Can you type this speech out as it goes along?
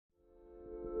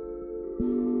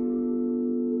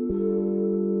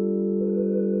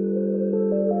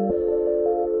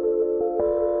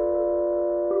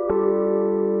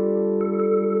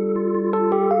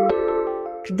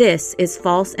This is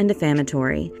False and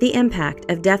Defamatory, the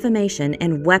impact of defamation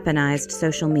and weaponized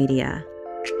social media.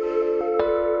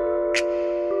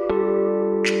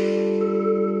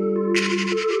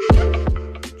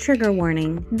 Trigger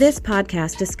warning. This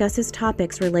podcast discusses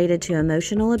topics related to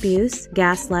emotional abuse,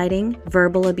 gaslighting,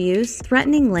 verbal abuse,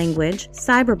 threatening language,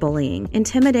 cyberbullying,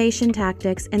 intimidation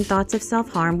tactics, and thoughts of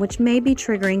self-harm which may be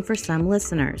triggering for some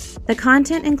listeners. The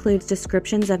content includes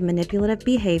descriptions of manipulative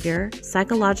behavior,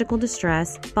 psychological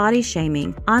distress, body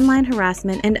shaming, online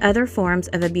harassment, and other forms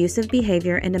of abusive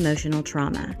behavior and emotional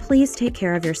trauma. Please take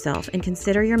care of yourself and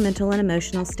consider your mental and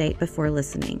emotional state before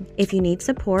listening. If you need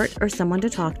support or someone to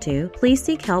talk to, please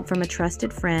seek help from a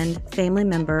trusted friend, family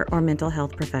member, or mental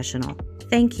health professional.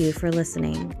 Thank you for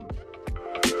listening.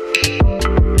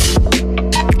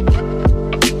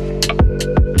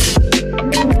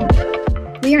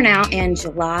 We are now in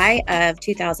July of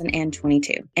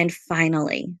 2022, and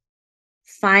finally,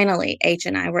 H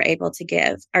and I were able to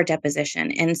give our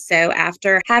deposition. And so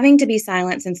after having to be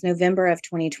silent since November of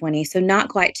 2020, so not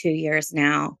quite 2 years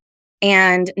now,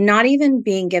 and not even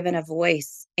being given a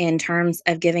voice in terms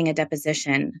of giving a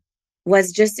deposition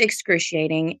was just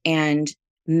excruciating and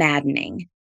maddening.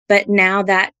 But now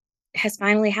that has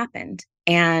finally happened.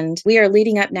 And we are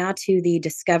leading up now to the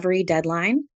discovery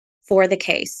deadline for the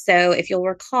case. So if you'll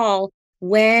recall,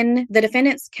 when the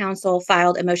defendant's counsel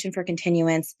filed a motion for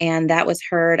continuance, and that was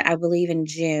heard, I believe, in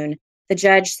June, the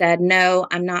judge said, no,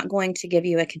 I'm not going to give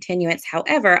you a continuance.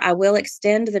 However, I will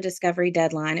extend the discovery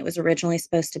deadline. It was originally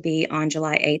supposed to be on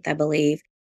July 8th, I believe.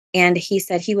 And he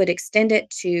said he would extend it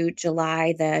to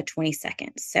July the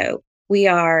 22nd. So we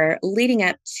are leading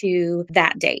up to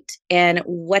that date. And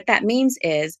what that means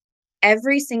is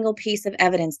every single piece of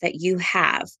evidence that you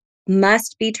have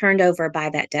must be turned over by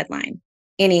that deadline.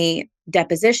 Any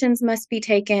depositions must be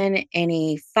taken,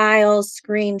 any files,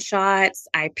 screenshots,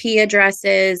 IP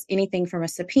addresses, anything from a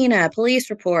subpoena, a police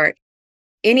report,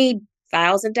 any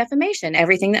files of defamation,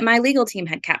 everything that my legal team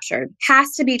had captured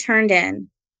has to be turned in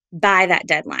by that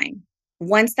deadline.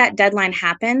 Once that deadline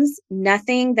happens,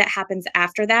 nothing that happens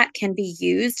after that can be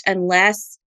used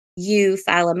unless you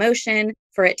file a motion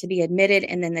for it to be admitted,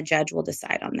 and then the judge will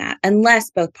decide on that,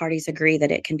 unless both parties agree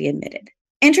that it can be admitted.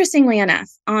 Interestingly enough,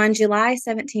 on July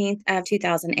 17th of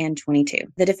 2022,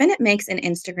 the defendant makes an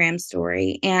Instagram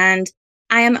story, and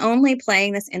I am only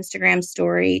playing this Instagram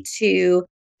story to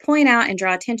point out and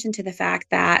draw attention to the fact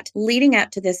that leading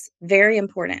up to this very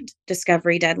important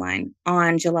discovery deadline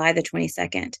on July the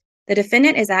 22nd, the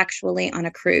defendant is actually on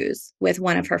a cruise with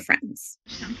one of her friends.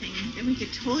 Something, then we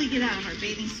could totally get out of our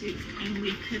bathing suits and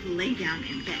we could lay down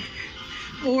in bed.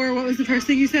 Or what was the first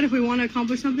thing you said, if we want to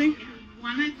accomplish something?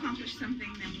 Want to accomplish something,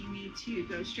 then we need to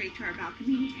go straight to our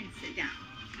balcony and sit down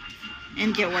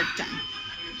and get work done.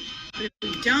 But if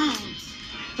we don't,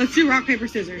 let's do rock, paper,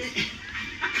 scissors.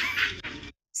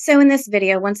 So in this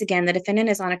video, once again, the defendant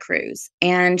is on a cruise,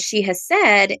 and she has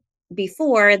said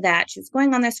before that she's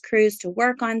going on this cruise to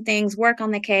work on things, work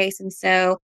on the case. And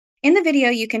so in the video,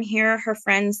 you can hear her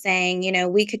friend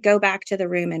saying, we could go back to the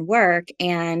room and work.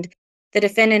 And the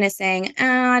defendant is saying,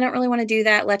 I don't really want to do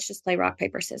that. Let's just play rock,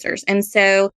 paper, scissors. And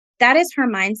so that is her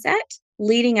mindset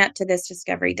leading up to this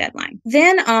discovery deadline.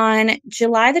 Then on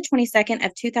July the 22nd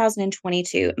of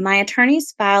 2022, my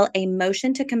attorneys file a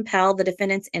motion to compel the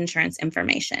defendant's insurance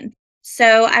information.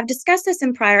 So I've discussed this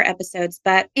in prior episodes,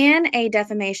 but in a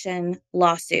defamation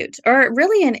lawsuit, or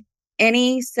really in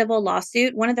any civil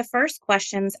lawsuit, one of the first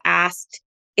questions asked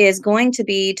is going to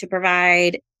be to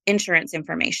provide insurance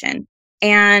information.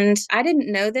 And I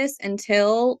didn't know this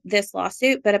until this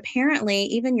lawsuit, but apparently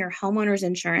even your homeowner's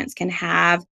insurance can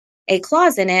have a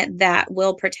clause in it that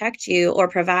will protect you or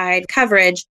provide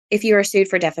coverage if you are sued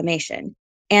for defamation.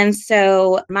 And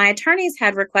so my attorneys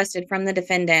had requested from the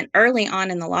defendant early on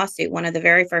in the lawsuit, one of the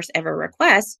very first ever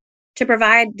requests, to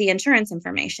provide the insurance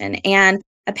information. And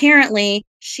apparently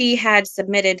she had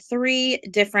submitted 3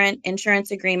 different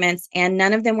insurance agreements, and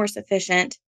none of them were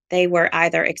sufficient. They were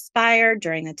either expired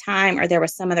during the time or there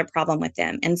was some other problem with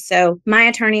them. And so my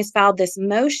attorneys filed this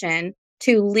motion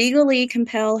to legally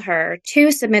compel her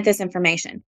to submit this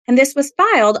information. And this was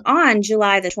filed on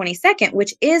July the 22nd,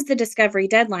 which is the discovery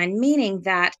deadline, meaning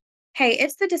that, hey,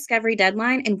 it's the discovery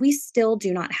deadline and we still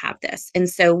do not have this. And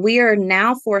so we are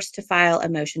now forced to file a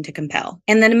motion to compel.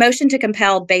 And then a motion to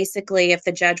compel, basically, if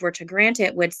the judge were to grant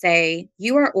it, would say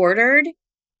you are ordered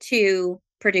to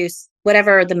produce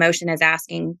whatever the motion is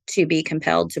asking to be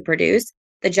compelled to produce.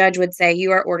 the judge would say,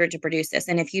 you are ordered to produce this.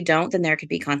 And if you don't, then there could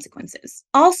be consequences.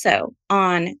 Also,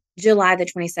 on July the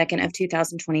 22nd of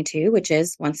 2022, which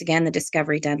is once again the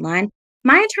discovery deadline,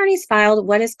 my attorneys filed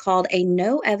what is called a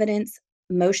no evidence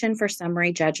motion for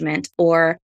summary judgment,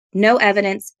 or no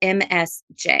evidence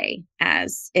MSJ,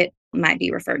 as it might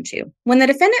be referred to. When the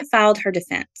defendant filed her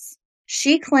defense,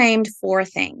 she claimed 4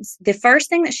 things. The first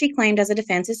thing that she claimed as a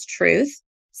defense is truth,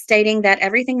 stating that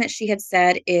everything that she had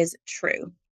said is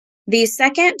true. The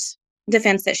second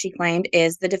defense that she claimed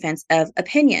is the defense of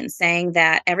opinion, saying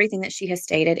that everything that she has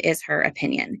stated is her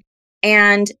opinion.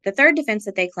 And the third defense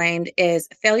that they claimed is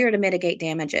failure to mitigate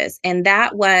damages. And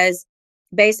that was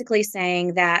basically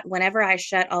saying that whenever I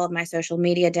shut all of my social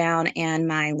media down and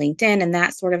my LinkedIn and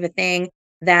that sort of a thing,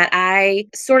 that I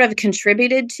sort of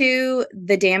contributed to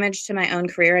the damage to my own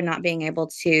career and not being able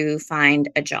to find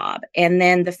a job. And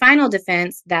then the final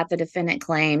defense that the defendant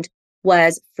claimed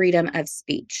was freedom of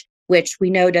speech, which we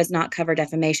know does not cover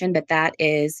defamation, but that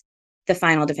is the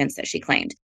final defense that she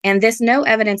claimed. And this no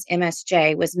evidence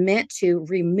MSJ was meant to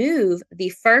remove the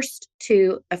first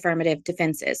 2 affirmative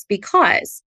defenses,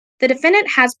 because the defendant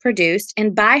has produced,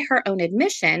 and by her own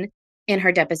admission in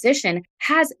her deposition,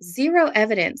 has 0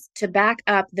 evidence to back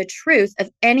up the truth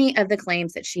of any of the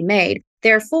claims that she made.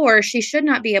 Therefore, she should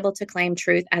not be able to claim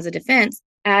truth as a defense,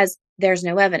 as there's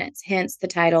no evidence, hence the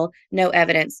title, No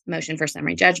Evidence Motion for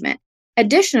Summary Judgment.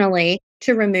 Additionally,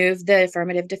 to remove the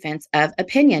affirmative defense of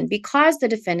opinion, because the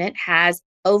defendant has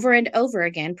over and over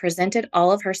again presented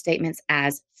all of her statements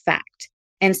as fact.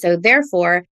 And so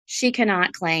therefore, she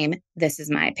cannot claim this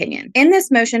is my opinion. In this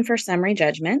motion for summary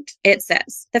judgment, it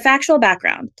says, the factual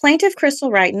background. Plaintiff Crystal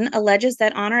Wrighton alleges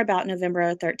that on or about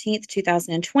November 13th,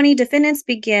 2020, defendants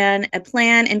began a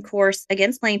plan and course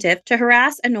against plaintiff to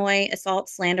harass, annoy, assault,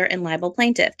 slander, and libel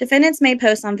plaintiff. Defendants made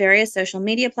posts on various social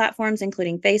media platforms,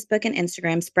 including Facebook and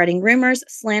Instagram, spreading rumors,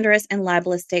 slanderous, and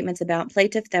libelous statements about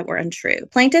plaintiff that were untrue.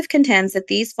 Plaintiff contends that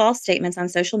these false statements on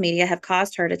social media have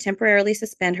caused her to temporarily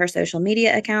suspend her social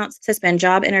media accounts, suspend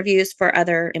job interviews for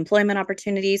other employment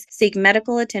opportunities, seek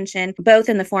medical attention, both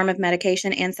in the form of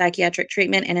medication and psychiatric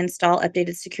treatment, and install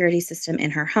updated security system in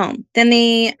her home. Then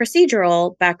the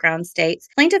procedural background states,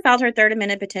 plaintiff filed her 3rd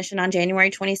amended petition on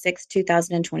January 26,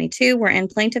 2022, wherein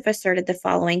plaintiff asserted the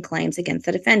following claims against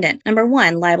the defendant. Number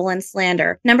 1, libel and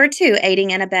slander. Number 2,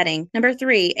 aiding and abetting. Number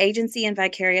 3, agency and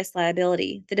vicarious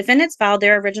liability. The defendants filed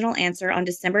their original answer on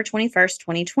December 21st,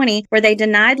 2020, where they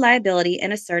denied liability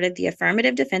and asserted the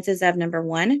affirmative defenses of number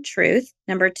 1, truth.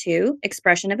 Number 2,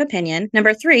 expression of opinion.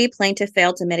 Number 3, plaintiff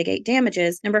failed to mitigate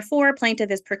damages. Number 4, plaintiff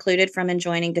is precluded from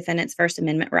enjoining defendant's First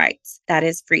Amendment rights. That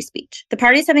is free speech. The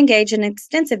parties have engaged in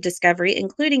extensive discovery,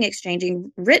 including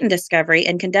exchanging written discovery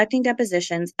and conducting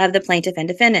depositions of the plaintiff and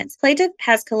defendants. Plaintiff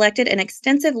has collected an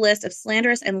extensive list of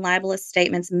slanderous and libelous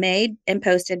statements made and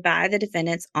posted by the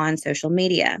defendants on social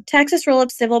media. Texas Rule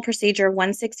of Civil Procedure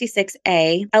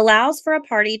 166A allows for a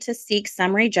party to seek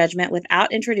summary judgment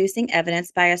without introducing evidence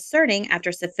by asserting,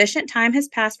 after sufficient time has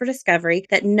passed for discovery,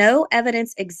 that no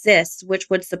evidence exists which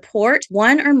would support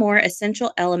one or more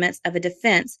essential elements of a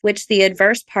defense which the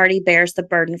adverse party bears the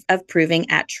burden of proving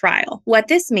at trial. What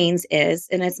this means is,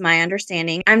 and it's my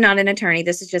understanding, I'm not an attorney,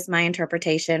 this is just my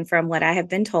interpretation from what I have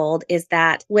been told, is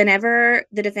that whenever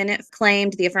the defendant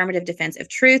claimed the affirmative defense of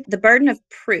truth, the burden of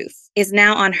proof is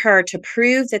now on her to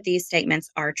prove that these statements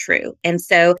are true. And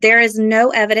so there is no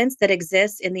evidence that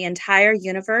exists in the entire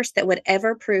universe that would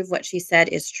ever prove what she said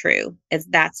is true, as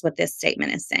that's what this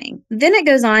statement is saying. Then it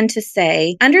goes on to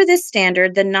say, under this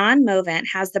standard, the non-movement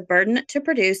has the burden to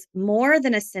produce more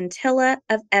than a scintilla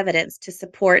of evidence to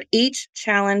support each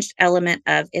challenged element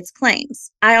of its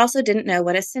claims. I also didn't know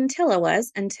what a scintilla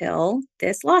was until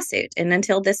this lawsuit and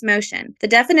until this motion. The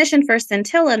definition for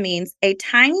scintilla means a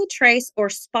tiny trace or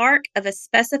spark of a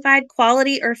specified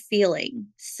quality or feeling.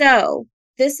 So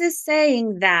this is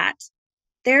saying that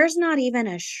there's not even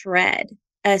a shred,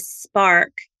 a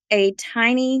spark, a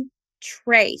tiny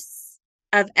trace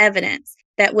of evidence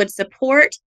that would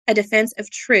support a defense of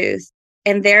truth,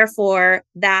 and therefore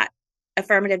that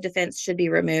affirmative defense should be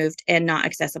removed and not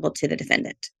accessible to the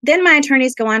defendant. Then my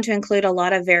attorneys go on to include a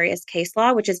lot of various case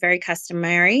law, which is very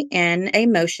customary in a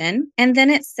motion. And then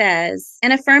it says,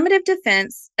 an affirmative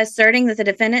defense asserting that the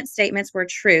defendant's statements were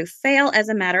true fail as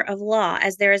a matter of law,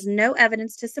 as there is no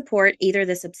evidence to support either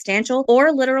the substantial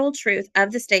or literal truth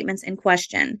of the statements in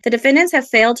question. The defendants have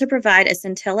failed to provide a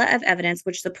scintilla of evidence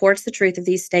which supports the truth of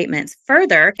these statements.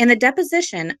 Further, in the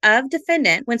deposition of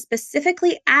defendant, when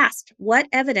specifically asked what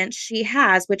evidence she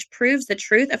has which proves the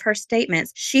truth of her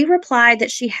statements, she replied that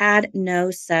she had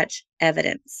no such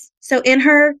evidence. So in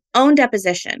her own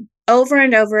deposition, over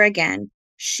and over again,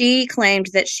 She claimed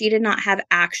that she did not have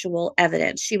actual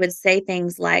evidence. She would say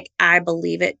things like, I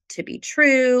believe it to be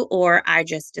true, or I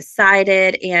just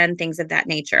decided, and things of that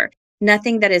nature.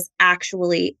 Nothing that is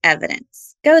actually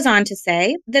evidence. Goes on to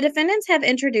say, the defendants have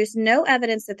introduced no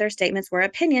evidence that their statements were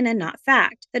opinion and not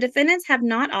fact. The defendants have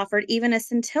not offered even a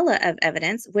scintilla of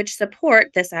evidence which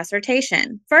support this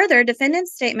assertion. Further,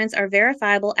 defendants' statements are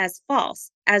verifiable as false,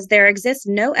 as there exists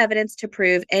no evidence to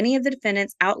prove any of the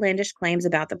defendants' outlandish claims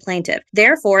about the plaintiff.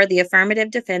 Therefore, the affirmative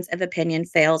defense of opinion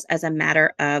fails as a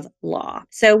matter of law.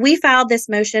 So we filed this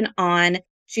motion on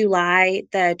July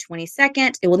the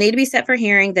 22nd. It will need to be set for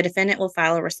hearing. The defendant will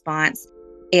file a response,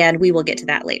 and we will get to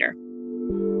that later.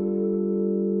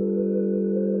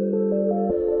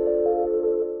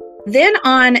 Then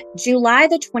on July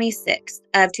the 26th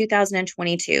of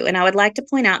 2022, and I would like to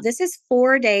point out, this is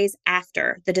 4 days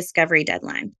after the discovery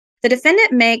deadline, the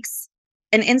defendant makes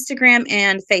an Instagram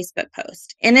and Facebook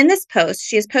post. And in this post,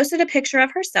 she has posted a picture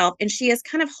of herself, and she is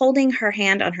kind of holding her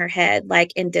hand on her head,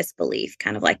 like in disbelief,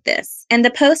 kind of like this. And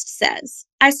the post says,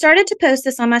 I started to post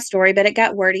this on my story, but it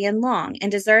got wordy and long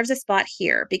and deserves a spot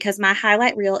here because my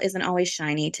highlight reel isn't always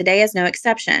shiny. Today is no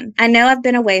exception. I know I've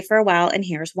been away for a while, and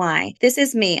here's why. This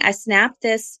is me. I snapped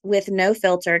this with no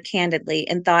filter, candidly,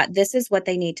 and thought this is what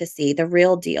they need to see, the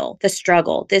real deal, the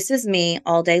struggle. This is me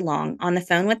all day long on the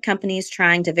phone with companies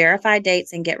trying to verify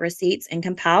dates and get receipts and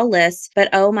compile lists, but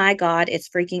oh my God, it's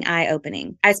freaking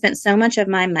eye-opening. I spent so much of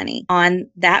my money on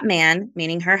that man,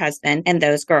 meaning her husband, and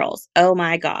those girls. Oh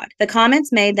my God. The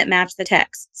comments made that matched the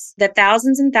texts. The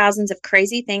thousands and thousands of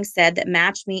crazy things said that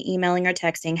matched me emailing or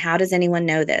texting. How does anyone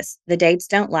know this? The dates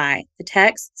don't lie. The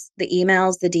texts, the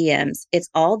emails, the DMs. It's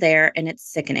all there, and it's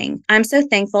sickening. I'm so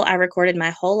thankful I recorded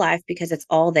my whole life because it's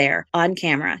all there on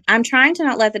camera. I'm trying to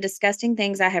not let the disgusting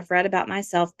things I have read about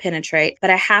myself penetrate,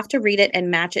 but I have to read it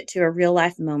and match it to a real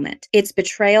life moment. It's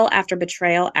betrayal after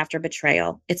betrayal after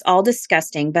betrayal. It's all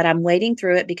disgusting, but I'm wading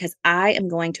through it because I am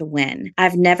going to win.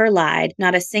 I've never lied,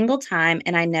 not a single time,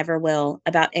 and I never will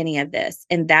about any of this.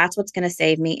 And that's what's going to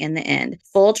save me in the end.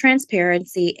 Full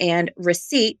transparency and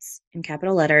receipts, in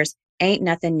capital letters, ain't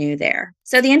nothing new there.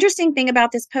 So the interesting thing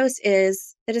about this post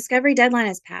is the discovery deadline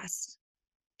has passed.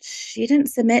 She didn't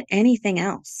submit anything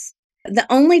else. The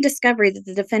only discovery that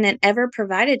the defendant ever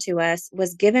provided to us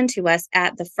was given to us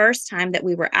at the first time that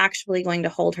we were actually going to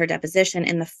hold her deposition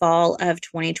in the fall of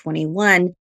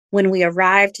 2021, when we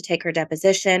arrived to take her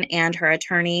deposition and her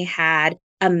attorney had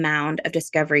a mound of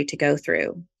discovery to go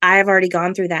through. I have already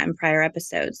gone through that in prior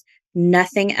episodes.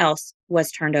 Nothing else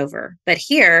was turned over. But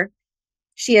here,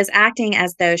 she is acting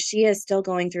as though she is still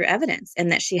going through evidence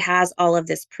and that she has all of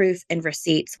this proof and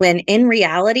receipts, when in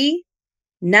reality,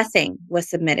 nothing was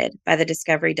submitted by the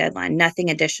discovery deadline, nothing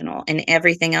additional, and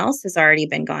everything else has already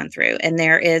been gone through, and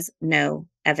there is no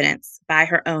evidence by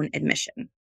her own admission.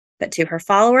 But to her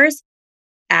followers,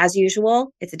 as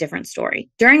usual, it's a different story.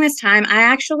 During this time, I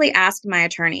actually asked my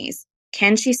attorneys,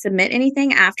 can she submit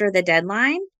anything after the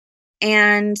deadline?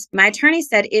 And my attorney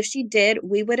said if she did,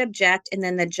 we would object, and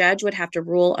then the judge would have to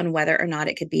rule on whether or not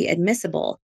it could be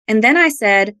admissible. And then I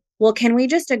said, well, can we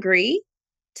just agree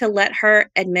to let her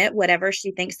admit whatever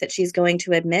she thinks that she's going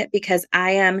to admit? Because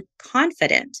I am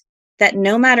confident that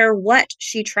no matter what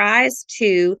she tries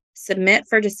to submit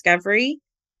for discovery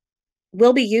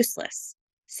will be useless.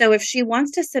 So if she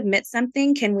wants to submit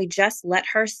something, can we just let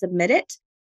her submit it?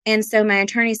 And so my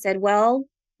attorney said, well,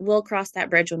 we'll cross that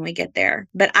bridge when we get there.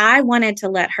 But I wanted to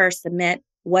let her submit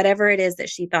whatever it is that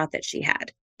she thought that she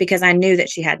had, because I knew that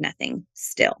she had nothing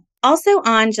still. Also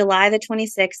on July the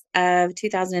 26th of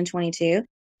 2022,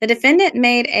 the defendant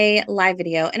made a live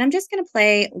video, and I'm just going to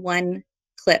play one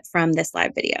clip from this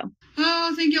live video.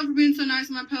 Oh, thank y'all for being so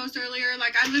nice on my post earlier.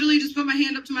 Like, I literally just put my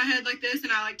hand up to my head like this,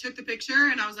 and I took the picture,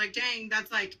 and I was like, dang,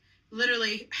 that's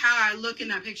literally how I look in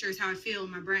that picture is how I feel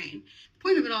in my brain. The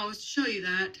point of it all was to show you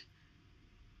that,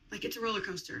 it's a roller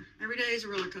coaster. Every day is a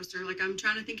roller coaster. I'm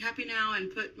trying to think happy now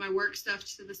and put my work stuff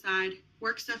to the side.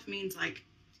 Work stuff means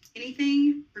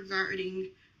anything regarding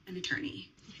an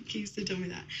attorney. He used to tell me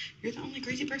that. You're the only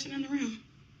crazy person in the room.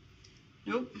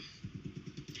 Nope.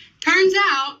 Turns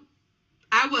out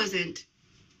I wasn't.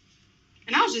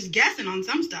 And I was just guessing on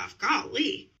some stuff.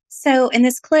 Golly. So in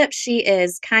this clip, she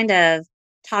is kind of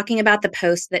talking about the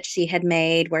post that she had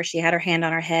made where she had her hand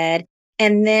on her head.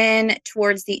 And then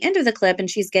towards the end of the clip, and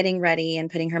she's getting ready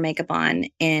and putting her makeup on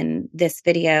in this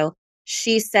video,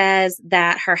 she says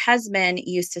that her husband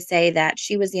used to say that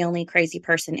she was the only crazy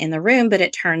person in the room, but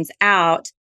it turns out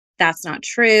that's not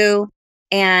true.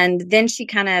 And then she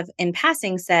kind of in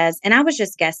passing says, and I was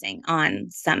just guessing on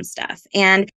some stuff.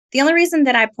 And the only reason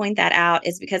that I point that out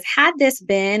is because had this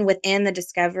been within the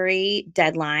discovery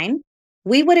deadline,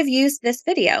 we would have used this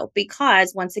video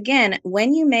because, once again,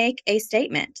 when you make a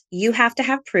statement, you have to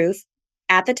have proof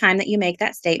at the time that you make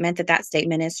that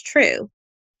statement is true.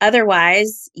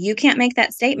 Otherwise, you can't make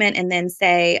that statement and then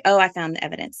say, oh, I found the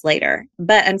evidence later.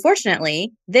 But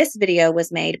unfortunately, this video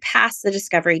was made past the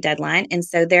discovery deadline. And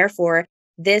so therefore,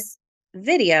 this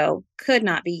video could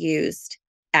not be used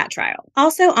at trial.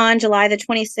 Also, on July the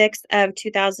 26th of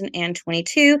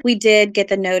 2022, we did get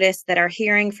the notice that our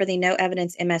hearing for the no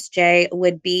evidence MSJ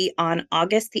would be on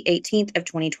August the 18th of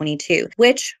 2022,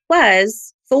 which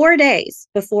was 4 days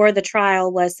before the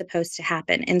trial was supposed to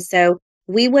happen. And so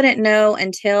we wouldn't know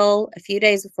until a few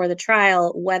days before the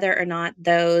trial whether or not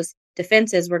those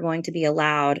defenses were going to be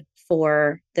allowed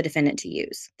for the defendant to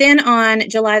use. Then on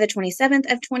July the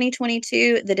 27th of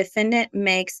 2022, the defendant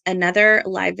makes another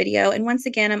live video. And once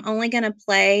again, I'm only going to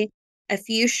play a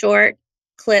few short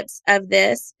clips of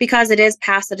this because it is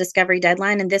past the discovery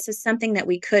deadline. And this is something that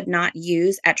we could not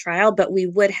use at trial, but we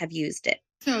would have used it.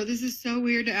 So this is so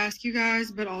weird to ask you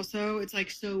guys, but also it's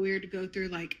like so weird to go through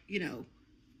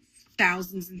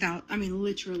thousands and thousands, I mean,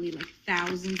 literally like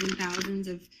thousands and thousands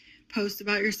of posts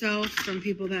about yourself from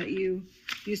people that you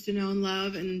used to know and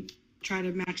love and try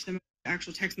to match them with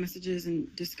actual text messages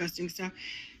and disgusting stuff.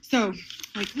 So,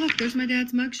 like, look, there's my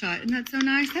dad's mugshot. Isn't that so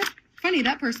nice? That's funny.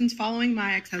 That person's following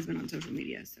my ex-husband on social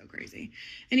media. So crazy.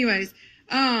 Anyways,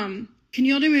 can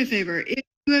you all do me a favor? If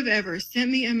you have ever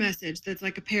sent me a message that's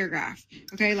like a paragraph,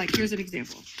 okay? Like, here's an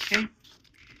example, okay?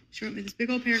 She wrote me this big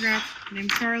old paragraph. Her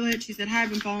name's Charlotte. She said, hi, I've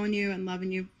been following you and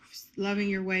loving you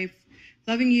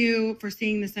for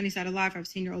seeing the sunny side of life. I've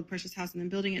seen your old precious house and then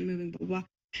building it and moving, blah, blah, blah.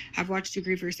 I've watched you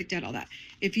grieve for your sick dad, all that.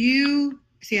 If you,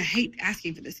 see, I hate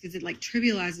asking for this because it like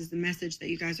trivializes the message that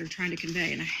you guys are trying to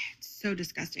convey. And it's so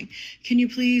disgusting. Can you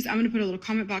please, I'm going to put a little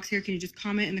comment box here. Can you just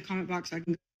comment in the comment box so I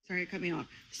can, sorry, it cut me off.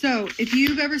 So if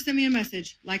you've ever sent me a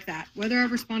message like that, whether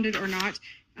I've responded or not,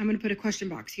 I'm going to put a question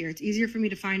box here. It's easier for me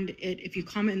to find it if you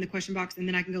comment in the question box and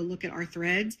then I can go look at our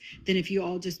threads than if you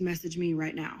all just message me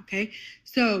right now. Okay.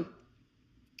 So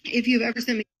if you've ever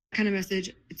sent me that kind of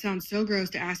message, it sounds so gross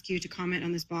to ask you to comment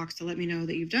on this box to let me know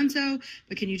that you've done so,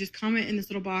 but can you just comment in this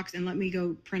little box and let me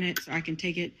go print it so I can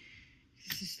take it?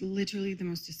 This is literally the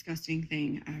most disgusting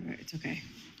thing ever. It's okay.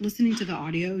 Listening to the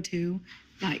audio too,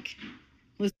 like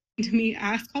listening to me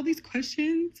ask all these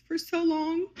questions for so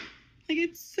long. Like,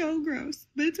 it's so gross,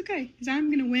 but it's okay because I'm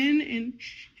going to win and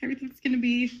everything's going to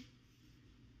be,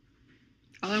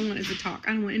 all I want is a talk.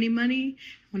 I don't want any money.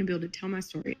 I want to be able to tell my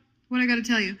story. What I got to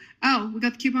tell you. Oh, we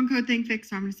got the coupon code thing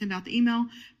fixed. So I'm going to send out the email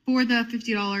for the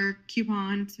 $50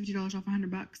 coupon. It's $50 off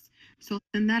 $100. So I'll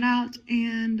send that out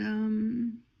and,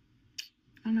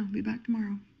 I don't know, be back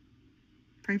tomorrow.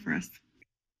 Pray for us.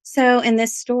 So in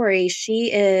this story,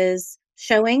 she is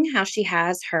showing how she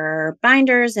has her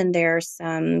binders and there's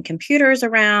some computers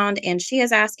around and she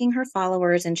is asking her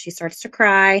followers and she starts to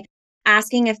cry,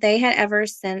 asking if they had ever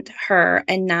sent her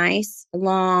a nice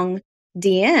long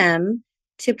DM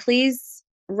to please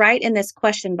write in this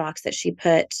question box that she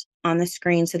put on the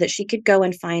screen so that she could go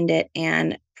and find it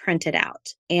and print it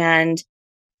out. And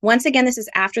once again, this is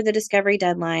after the discovery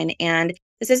deadline, and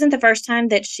this isn't the first time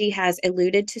that she has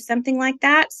alluded to something like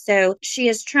that. So she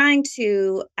is trying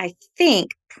to, I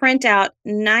think, print out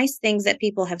nice things that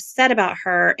people have said about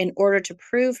her in order to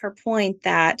prove her point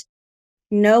that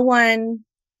no one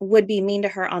would be mean to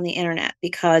her on the internet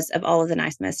because of all of the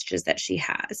nice messages that she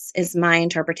has, is my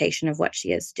interpretation of what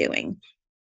she is doing.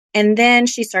 And then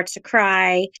she starts to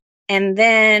cry. And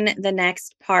then the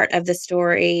next part of the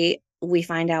story, we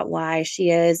find out why she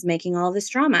is making all this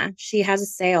drama. She has a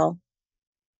sale.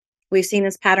 We've seen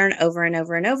this pattern over and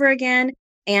over and over again.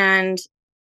 And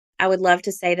I would love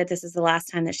to say that this is the last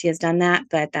time that she has done that,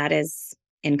 but that is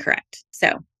incorrect.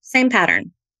 So same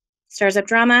pattern. Stirs up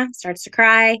drama, starts to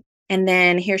cry. And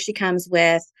then here she comes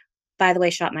with, by the way,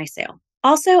 shot my sale.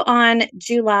 Also on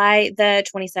July the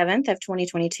 27th of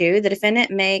 2022, the defendant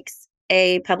makes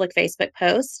a public Facebook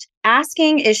post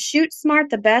asking, is Shoot Smart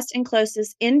the best and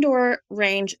closest indoor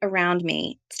range around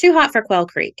me? It's too hot for Quail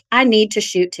Creek. I need to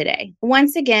shoot today.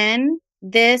 Once again,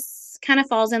 this kind of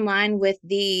falls in line with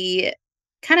the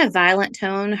kind of violent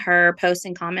tone her posts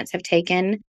and comments have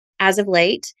taken as of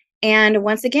late. And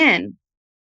once again,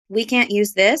 we can't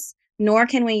use this, nor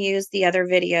can we use the other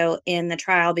video in the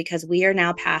trial because we are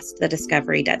now past the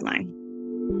discovery deadline.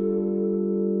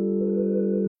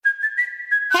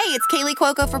 Hey, it's Kaylee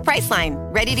Cuoco for Priceline.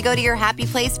 Ready to go to your happy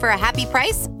place for a happy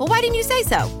price? Well, why didn't you say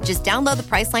so? Just download the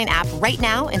Priceline app right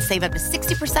now and save up to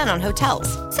 60% on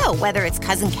hotels. So whether it's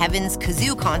Cousin Kevin's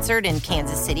Kazoo Concert in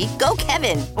Kansas City, go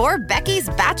Kevin, or Becky's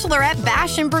Bachelorette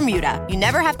Bash in Bermuda, you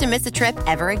never have to miss a trip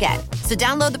ever again. So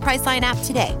download the Priceline app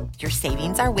today. Your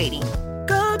savings are waiting.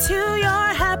 Go to your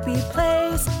happy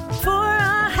place for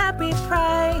a happy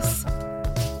price.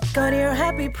 Go to your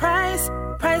happy price,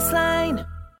 Priceline.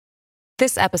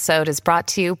 This episode is brought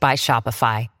to you by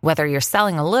Shopify. Whether you're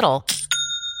selling a little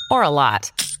or a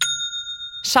lot,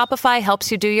 Shopify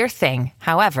helps you do your thing,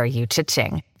 however you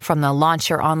cha-ching. From the launch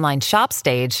your online shop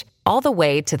stage, all the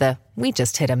way to the we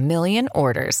just hit 1 million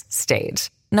orders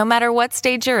stage. No matter what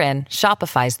stage you're in,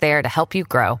 Shopify's there to help you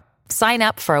grow. Sign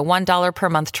up for a $1 per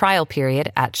month trial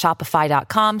period at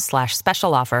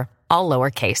shopify.com/special offer, all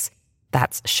lowercase.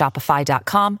 That's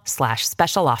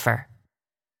shopify.com/special offer.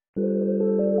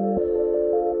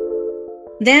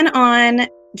 Then on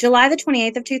July the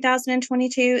 28th of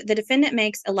 2022, the defendant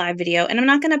makes a live video, and I'm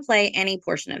not going to play any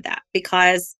portion of that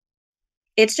because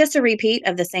it's just a repeat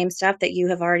of the same stuff that you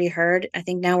have already heard. I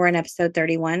think now we're in episode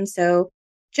 31. So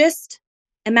just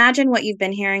imagine what you've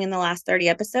been hearing in the last 30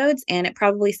 episodes, and it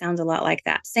probably sounds a lot like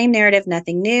that. Same narrative,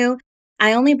 nothing new.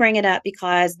 I only bring it up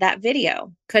because that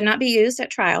video could not be used at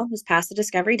trial, was past the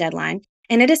discovery deadline,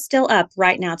 and it is still up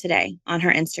right now today on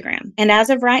her Instagram. And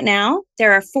as of right now,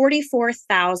 there are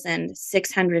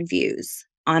 44,600 views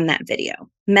on that video.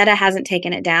 Meta hasn't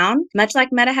taken it down, much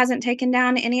like Meta hasn't taken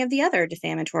down any of the other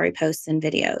defamatory posts and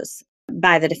videos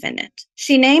by the defendant.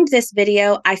 She named this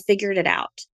video, "I Figured It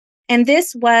Out." And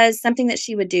this was something that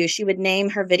she would do. She would name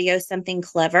her video something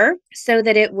clever so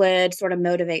that it would sort of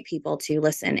motivate people to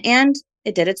listen. And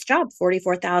it did its job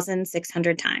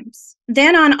 44,600 times.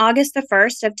 Then on August the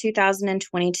 1st of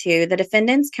 2022, the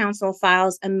defendant's counsel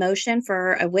files a motion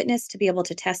for a witness to be able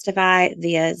to testify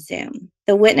via Zoom.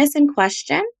 The witness in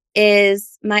question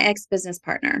is my ex-business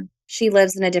partner. She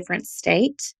lives in a different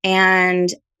state,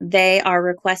 and they are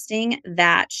requesting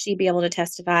that she be able to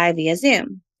testify via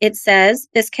Zoom. It says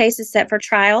this case is set for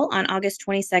trial on August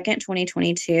 22nd,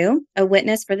 2022. A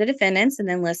witness for the defendants, and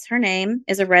then lists her name,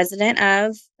 is a resident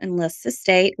of and lists the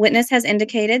state. Witness has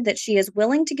indicated that she is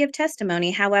willing to give testimony.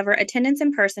 However, attendance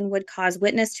in person would cause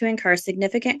witness to incur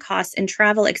significant costs and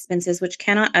travel expenses which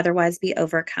cannot otherwise be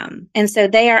overcome. And so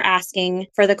they are asking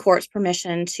for the court's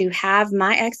permission to have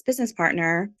my ex-business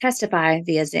partner testify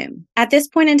via Zoom. At this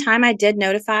point in time, I did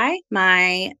notify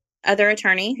my other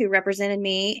attorney who represented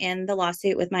me in the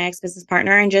lawsuit with my ex-business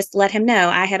partner and just let him know.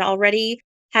 I had already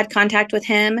had contact with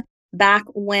him back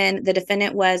when the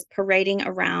defendant was parading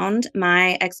around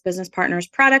my ex-business partner's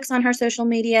products on her social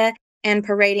media and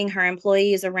parading her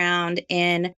employees around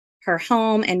in her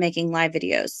home and making live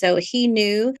videos. So he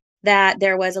knew that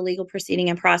there was a legal proceeding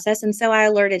in process, and so I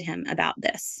alerted him about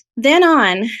this. Then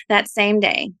on that same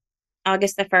day,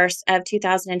 August the 1st of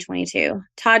 2022,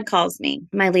 Todd calls me,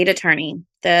 my lead attorney,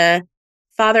 the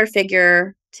father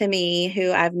figure to me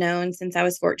who I've known since I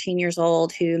was 14 years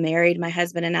old, who married my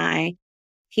husband and I.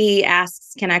 He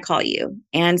asks, "Can I call you?"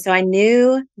 And so I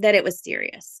knew that it was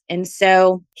serious. And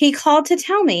so he called to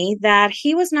tell me that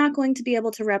he was not going to be able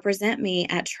to represent me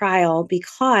at trial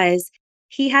because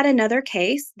he had another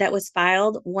case that was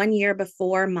filed 1 year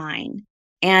before mine.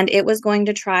 And it was going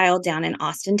to trial down in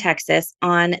Austin, Texas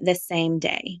on the same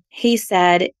day. He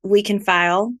said, "We can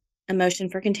file a motion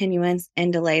for continuance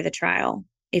and delay the trial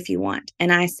if you want."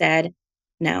 And I said,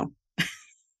 "No,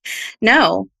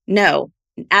 no,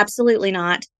 absolutely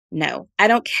not. No, I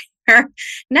don't care.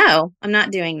 No, I'm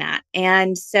not doing that."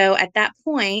 And so at that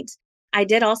point, I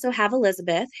did also have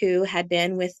Elizabeth, who had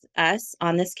been with us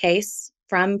on this case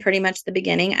from pretty much the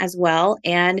beginning as well.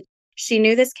 And she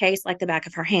knew this case like the back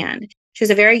of her hand. She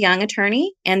was a very young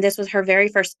attorney, and this was her very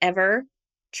first ever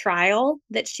trial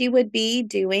that she would be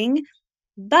doing.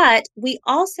 But we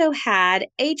also had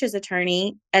H's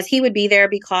attorney, as he would be there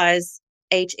because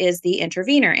H is the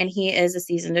intervener and he is a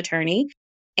seasoned attorney.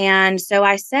 And so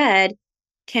I said,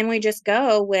 "Can we just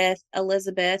go with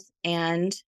Elizabeth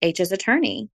and H's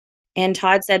attorney?" And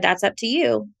Todd said, "That's up to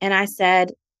you." And I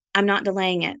said, "I'm not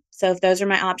delaying it. So if those are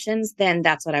my options, then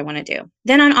that's what I want to do."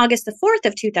 Then on August the 4th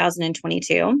of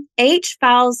 2022, H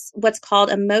files what's called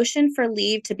a motion for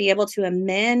leave to be able to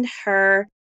amend her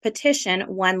petition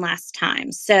one last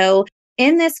time. So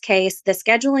in this case, the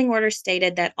scheduling order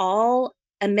stated that all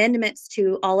amendments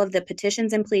to all of the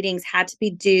petitions and pleadings had to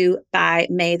be due by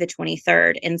May the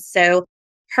 23rd. And so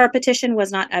her petition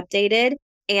was not updated.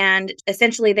 And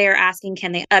essentially they are asking,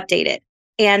 can they update it?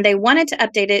 And they wanted to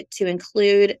update it to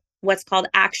include what's called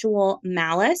actual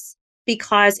malice,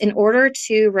 because in order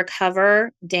to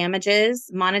recover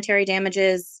damages, monetary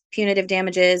damages, punitive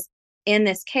damages in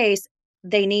this case,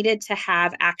 they needed to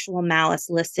have actual malice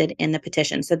listed in the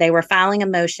petition. So they were filing a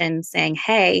motion saying,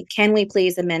 "Hey, can we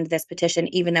please amend this petition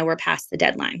even though we're past the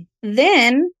deadline?"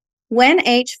 Then when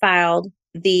H filed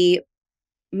the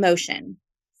motion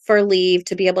for leave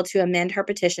to be able to amend her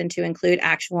petition to include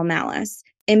actual malice.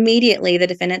 Immediately, the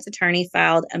defendant's attorney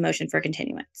filed a motion for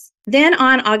continuance. Then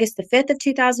on August the 5th of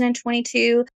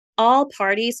 2022, all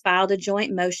parties filed a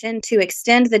joint motion to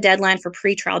extend the deadline for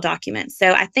pretrial documents.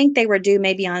 So I think they were due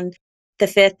maybe on the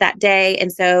 5th that day.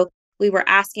 And so we were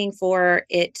asking for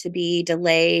it to be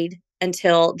delayed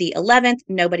until the 11th.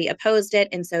 Nobody opposed it.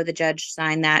 And so the judge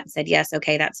signed that and said, yes,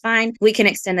 okay, that's fine. We can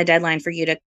extend the deadline for you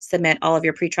to submit all of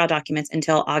your pretrial documents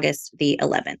until August the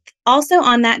 11th. Also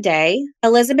on that day,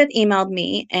 Elizabeth emailed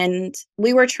me and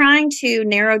we were trying to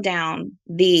narrow down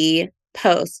the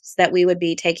posts that we would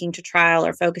be taking to trial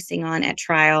or focusing on at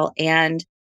trial. And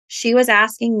she was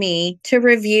asking me to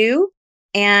review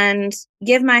and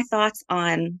give my thoughts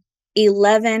on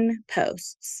 11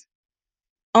 posts.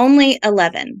 Only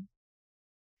 11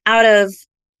 out of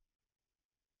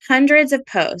hundreds of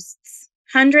posts,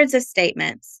 hundreds of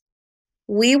statements.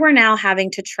 We were now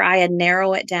having to try and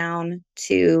narrow it down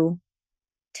to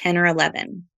 10 or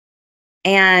 11.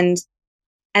 And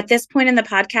at this point in the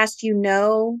podcast, you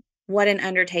know what an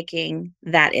undertaking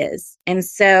that is. And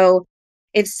so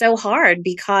it's so hard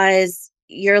because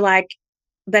you're like,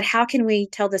 but how can we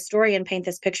tell the story and paint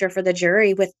this picture for the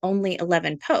jury with only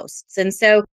 11 posts? And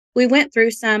so we went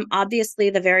through some. Obviously,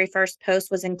 the very first post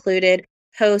was included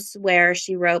posts where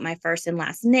she wrote my first and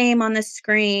last name on the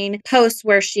screen, posts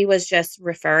where she was just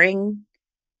referring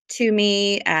to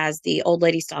me as the old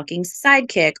lady stalking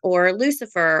sidekick or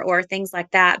Lucifer or things like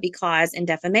that, because in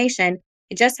defamation,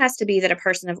 it just has to be that a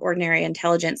person of ordinary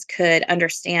intelligence could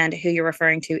understand who you're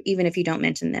referring to, even if you don't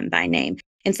mention them by name.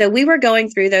 And so we were going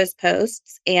through those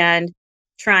posts and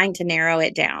trying to narrow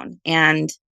it down. And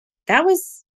it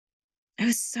was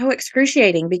so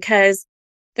excruciating because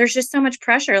there's just so much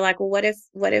pressure. Like, well,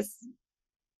 what if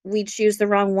we choose the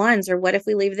wrong ones, or what if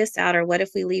we leave this out, or what if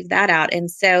we leave that out?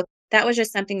 And so that was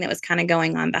just something that was kind of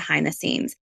going on behind the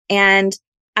scenes. And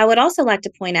I would also like to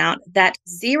point out that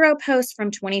 0 posts from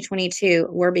 2022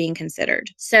 were being considered.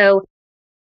 So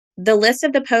the list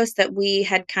of the posts that we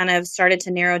had kind of started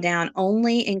to narrow down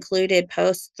only included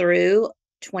posts through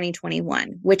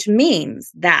 2021, which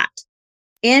means that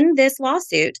in this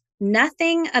lawsuit,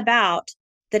 nothing about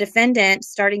the defendant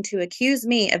starting to accuse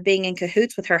me of being in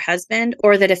cahoots with her husband,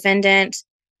 or the defendant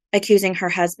accusing her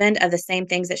husband of the same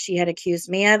things that she had accused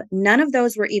me of, none of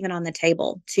those were even on the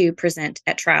table to present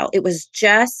at trial. It was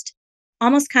just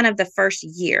almost kind of the first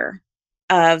year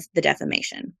of the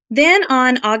defamation. Then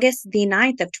on August the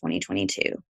 9th of 2022,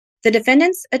 the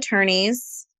defendant's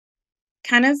attorneys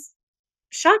kind of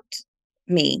shocked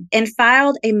me and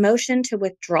filed a motion to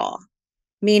withdraw,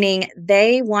 meaning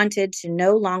they wanted to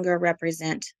no longer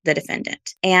represent the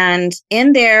defendant. And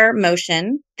in their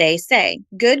motion, they say,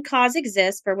 good cause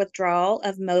exists for withdrawal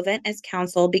of Movent as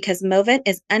counsel because Movent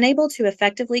is unable to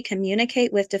effectively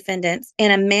communicate with defendants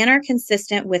in a manner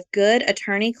consistent with good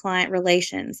attorney-client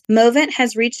relations. Movent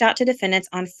has reached out to defendants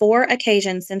on 4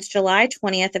 occasions since July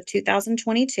 20th of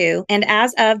 2022, and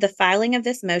as of the filing of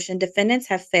this motion, defendants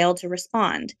have failed to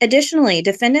respond. Additionally,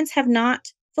 defendants have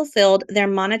not fulfilled their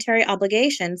monetary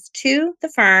obligations to the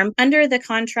firm under the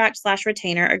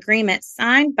contract/retainer agreement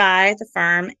signed by the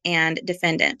firm and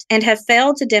defendant, and have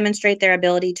failed to demonstrate their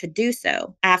ability to do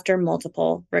so after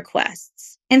multiple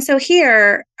requests. And so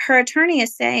here, her attorney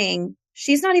is saying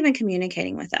she's not even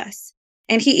communicating with us.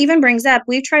 And he even brings up,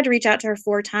 we've tried to reach out to her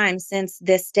 4 times since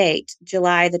this date,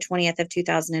 July the 20th of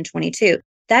 2022.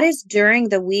 That is during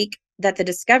the week that the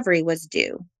discovery was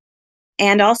due.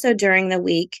 And also during the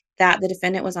week that the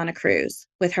defendant was on a cruise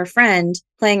with her friend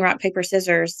playing rock, paper,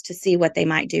 scissors to see what they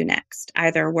might do next,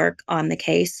 either work on the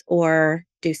case or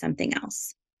do something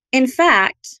else. In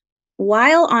fact,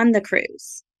 while on the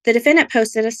cruise, the defendant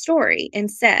posted a story and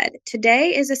said,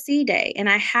 today is a C day and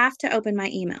I have to open my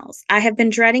emails. I have been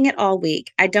dreading it all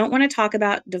week. I don't want to talk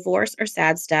about divorce or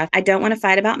sad stuff. I don't want to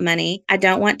fight about money. I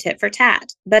don't want tit for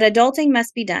tat. But adulting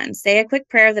must be done. Say a quick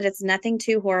prayer that it's nothing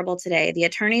too horrible today. The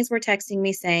attorneys were texting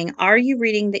me saying, are you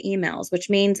reading the emails?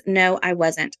 Which means, no, I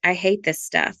wasn't. I hate this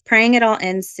stuff. Praying it all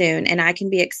ends soon and I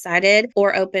can be excited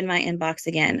or open my inbox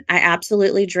again. I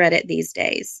absolutely dread it these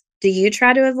days. Do you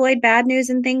try to avoid bad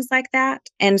news and things like that?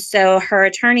 And so her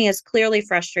attorney is clearly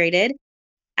frustrated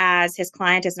as his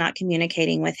client is not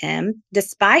communicating with him,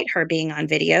 despite her being on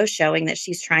video showing that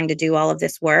she's trying to do all of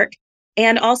this work,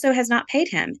 and also has not paid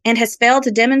him and has failed to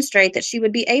demonstrate that she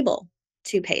would be able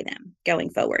to pay them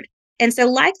going forward. And so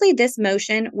likely this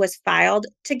motion was filed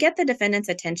to get the defendant's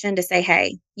attention to say,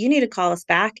 hey, you need to call us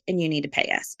back and you need to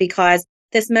pay us, because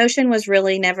this motion was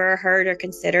really never heard or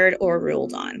considered or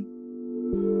ruled on.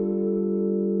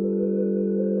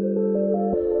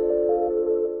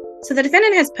 So the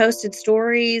defendant has posted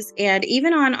stories, and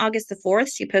even on August the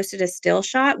 4th, she posted a still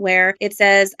shot where it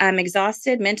says, "I'm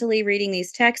exhausted mentally reading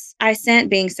these texts I sent,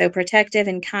 being so protective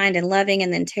and kind and loving,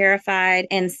 and then terrified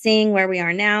and seeing where we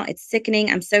are now. It's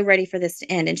sickening. I'm so ready for this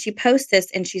to end." And she posts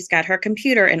this, and she's got her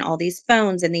computer and all these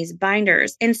phones and these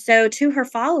binders. And so to her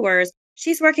followers,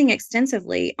 she's working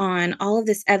extensively on all of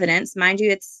this evidence. Mind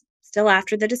you, it's still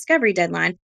after the discovery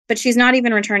deadline. But she's not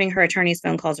even returning her attorney's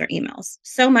phone calls or emails.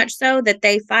 So much so that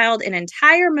they filed an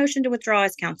entire motion to withdraw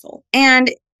as counsel. And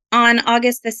on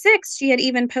August the 6th, she had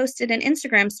even posted an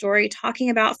Instagram story talking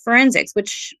about forensics,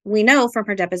 which we know from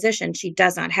her deposition she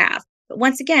does not have. But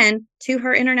once again, to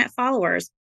her internet followers,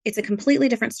 it's a completely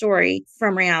different story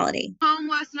from reality. Home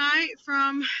last night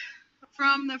from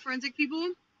the forensic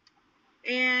people,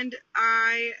 and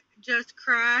I just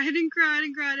cried and cried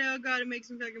and cried. Oh God, it makes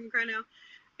me feel like I'm gonna cry now.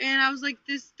 And I was like,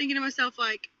 thinking to myself,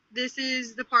 like, this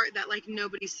is the part that like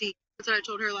nobody sees. That's what I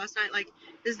told her last night. Like,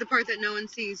 this is the part that no one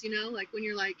sees, you know? Like when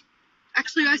you're like,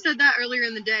 actually, I said that earlier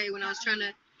in the day when I was trying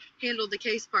to handle the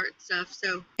case part stuff.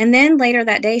 So. And then later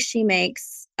that day, she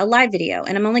makes a live video,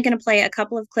 and I'm only going to play a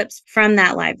couple of clips from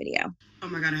that live video. Oh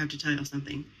my God, I have to tell y'all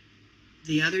something.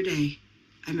 The other day,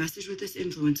 I messaged with this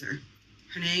influencer.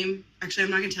 Her name, actually,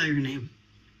 I'm not going to tell you her name.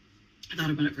 I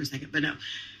thought about it for a second, but no.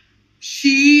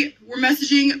 We're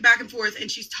messaging back and forth, and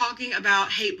she's talking about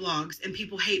hate blogs and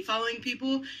people hate following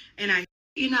people. And I,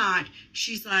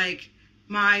 she's like,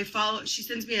 she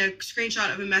sends me a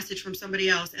screenshot of a message from somebody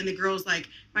else. And the girl's like,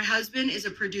 my husband is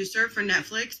a producer for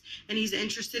Netflix, and he's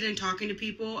interested in talking to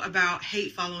people about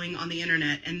hate following on the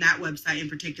internet and that website in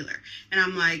particular. And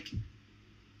I'm like,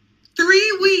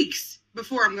 3 weeks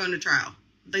before I'm going to trial.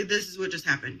 Like, this is what just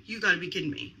happened. You got to be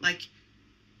kidding me. Like,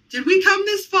 did we come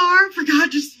this far for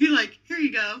God just to be like, here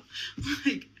you go?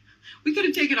 Like, we could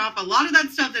have taken off a lot of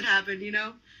that stuff that happened,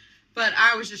 But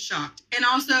I was just shocked. And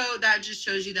also, that just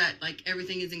shows you that, like,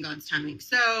 everything is in God's timing.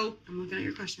 So, I'm looking at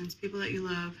your questions. People that you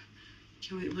love.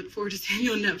 Can we look forward to seeing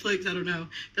you on Netflix? I don't know.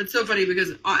 That's so funny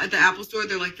because at the Apple store,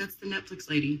 they're like, that's the Netflix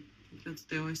lady. That's what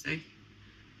they always say.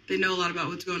 They know a lot about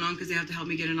what's going on because they have to help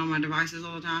me get in on my devices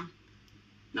all the time.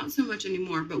 Not so much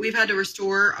anymore, but we've had to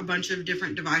restore a bunch of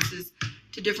different devices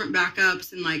to different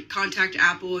backups and like contact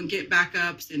Apple and get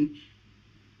backups and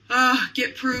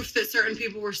get proof that certain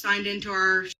people were signed into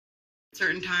our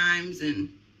certain times. And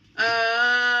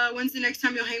when's the next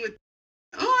time you'll hang with?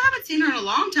 Oh, I haven't seen her in a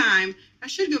long time. I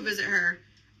should go visit her.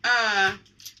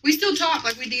 We still talk,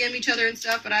 like we DM each other and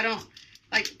stuff, but I don't,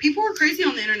 like, people are crazy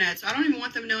on the internet, so I don't even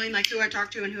want them knowing like who I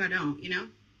talk to and who I don't,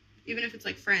 even if it's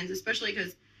like friends, especially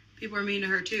because people are mean to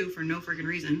her too for no freaking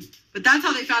reason. But that's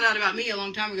how they found out about me a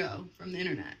long time ago, from the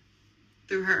internet,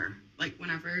 through her, like when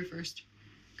I very first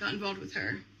got involved with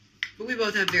her. But we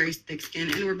both have very thick skin,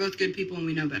 and we're both good people, and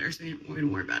we know better, so we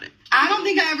don't worry about it. I don't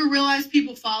think I ever realized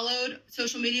people followed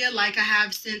social media like I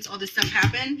have since all this stuff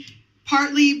happened.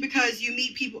 Partly because you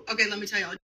meet people. Okay, let me tell you,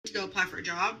 I to go apply for a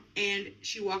job, and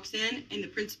she walks in, and the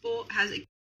principal has a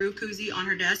koozie on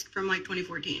her desk from like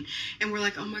 2014, and we're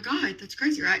like, oh my God, that's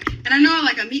crazy, right? And I know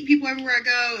I meet people everywhere I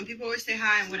go, and people always say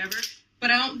hi and whatever, but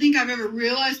I don't think I've ever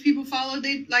realized people followed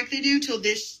like they do till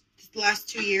this last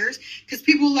 2 years, because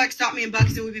people like stop me in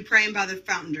Buc-ee's and we'd be praying by the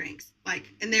fountain drinks,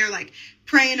 and they're like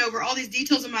praying over all these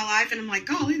details of my life, and I'm like,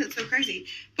 golly, that's so crazy.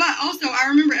 But also, I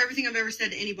remember everything I've ever said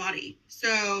to anybody,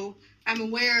 so I'm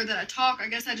aware that I talk. I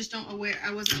guess I just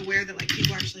I wasn't aware that like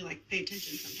people actually like pay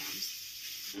attention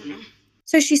sometimes. I don't know.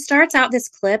 So she starts out this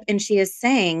clip and she is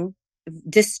saying,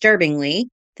 disturbingly,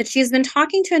 that she has been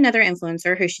talking to another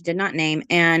influencer who she did not name.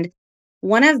 And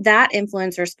one of that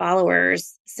influencer's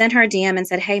followers sent her a DM and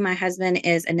said, hey, my husband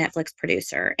is a Netflix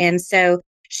producer. And so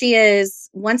she is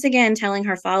once again telling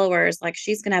her followers like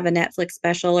she's going to have a Netflix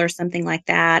special or something like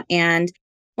that. And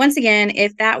once again,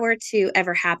 if that were to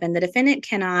ever happen, the defendant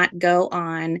cannot go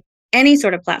on any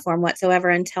sort of platform whatsoever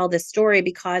and tell this story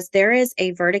because there is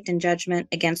a verdict and judgment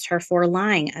against her for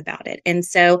lying about it. And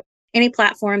so any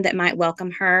platform that might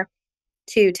welcome her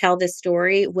to tell this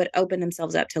story would open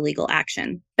themselves up to legal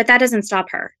action. But that doesn't stop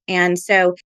her. And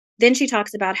so then she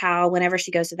talks about how whenever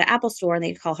she goes to the Apple store and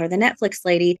they call her the Netflix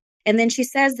lady, and then she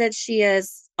says that she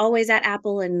is always at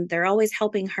Apple and they're always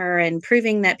helping her and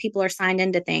proving that people are signed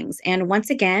into things. And once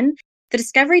again, the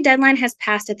discovery deadline has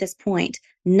passed at this point.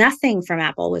 Nothing from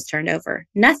Apple was turned over.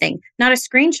 Nothing. Not a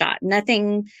screenshot.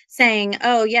 Nothing saying,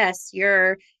 oh, yes,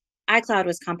 your iCloud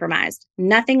was compromised.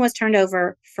 Nothing was turned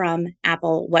over from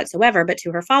Apple whatsoever. But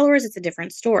to her followers, it's a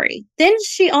different story. Then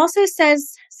she also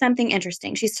says something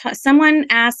interesting. Someone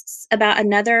asks about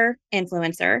another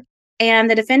influencer,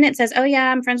 and the defendant says, oh,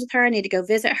 yeah, I'm friends with her. I need to go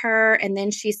visit her. And then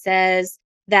she says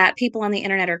that people on the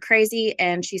internet are crazy.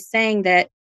 And she's saying that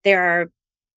there are,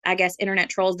 I guess, internet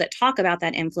trolls that talk about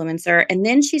that influencer. And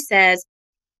then she says,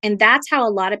 and that's how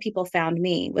a lot of people found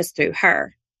me, was through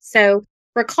her. So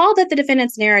recall that the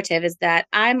defendant's narrative is that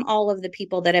I'm all of the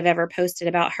people that have ever posted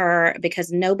about her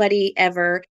because nobody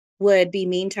ever would be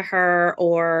mean to her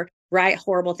or write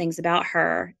horrible things about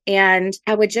her. And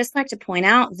I would just like to point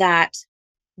out that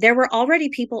there were already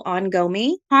people on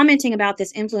GoMe commenting about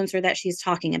this influencer that she's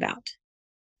talking about.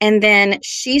 And then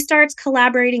she starts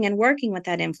collaborating and working with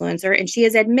that influencer, and she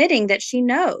is admitting that she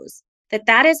knows that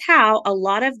that is how a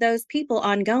lot of those people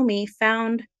on GoMe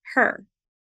found her.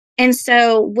 And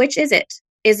so, which is it?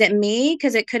 Is it me?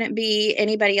 Because it couldn't be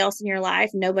anybody else in your life.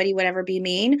 Nobody would ever be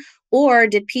mean. Or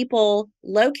did people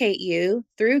locate you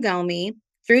through GoMe,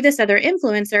 through this other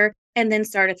influencer, and then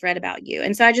start a thread about you?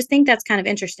 And so I just think that's kind of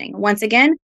interesting. Once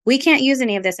again, we can't use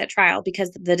any of this at trial because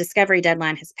the discovery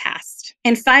deadline has passed.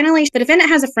 And finally, the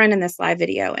defendant has a friend in this live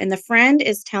video, and the friend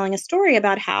is telling a story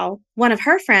about how one of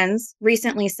her friends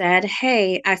recently said,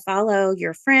 "Hey, I follow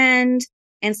your friend."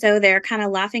 And so they're kind of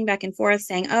laughing back and forth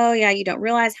saying, "Oh yeah, you don't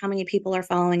realize how many people are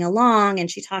following along." And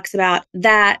she talks about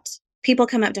that people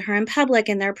come up to her in public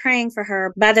and they're praying for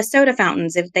her by the soda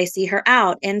fountains if they see her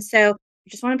out. And so I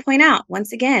just want to point out,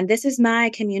 once again, this is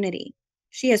my community.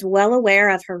 She is well aware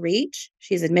of her reach.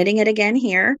 She's admitting it again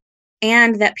here.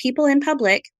 And that people in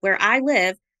public where I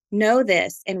live know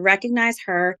this and recognize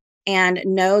her and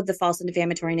know the false and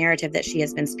defamatory narrative that she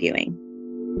has been spewing.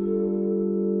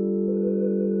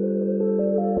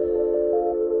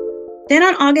 Then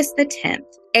on August the 10th,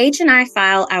 H and I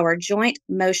file our joint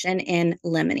motion in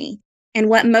limine. And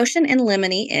what motion in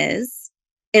limine is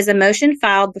a motion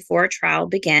filed before a trial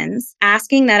begins,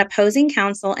 asking that opposing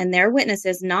counsel and their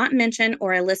witnesses not mention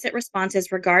or elicit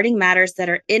responses regarding matters that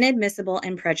are inadmissible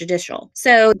and prejudicial.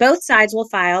 So both sides will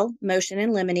file motion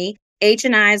in limine. H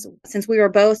and I's, since we were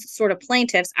both sort of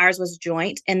plaintiffs, ours was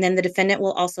joint, and then the defendant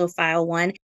will also file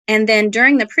one. And then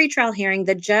during the pretrial hearing,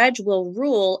 the judge will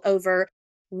rule over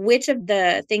which of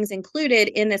the things included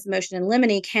in this motion in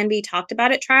limine can be talked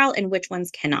about at trial and which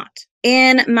ones cannot.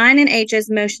 In mine and H's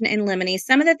motion in limine,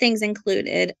 some of the things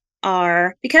included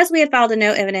are, because we had filed a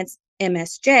no evidence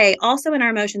MSJ, also in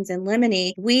our motions in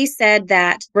limine, we said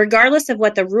that regardless of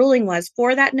what the ruling was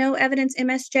for that no evidence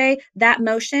MSJ, that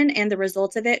motion and the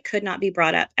results of it could not be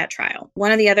brought up at trial.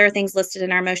 One of the other things listed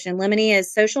in our motion in limine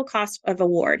is social cost of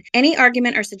award. Any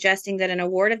argument or suggesting that an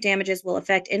award of damages will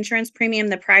affect insurance premium,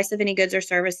 the price of any goods or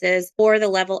services, or the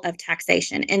level of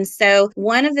taxation. And so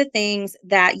one of the things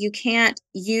that you can't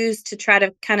use to try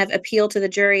to kind of appeal to the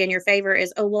jury in your favor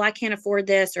is, oh, well, I can't afford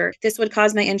this, or this would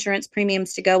cause my insurance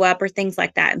premiums to go up, or things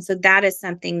like that. And so that is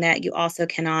something that you also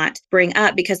cannot bring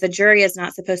up because the jury is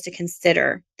not supposed to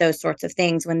consider those sorts of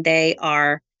things when they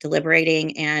are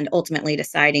deliberating and ultimately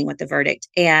deciding what the verdict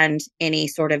and any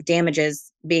sort of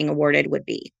damages being awarded would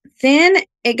be. Then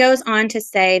it goes on to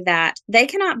say that they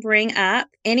cannot bring up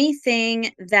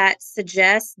anything that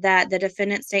suggests that the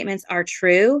defendant's statements are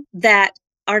true that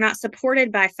are not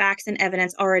supported by facts and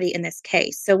evidence already in this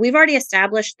case. So we've already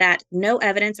established that no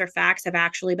evidence or facts have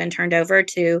actually been turned over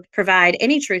to provide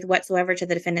any truth whatsoever to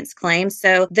the defendant's claims.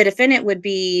 So the defendant would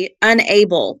be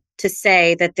unable to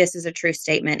say that this is a true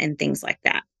statement and things like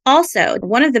that. Also,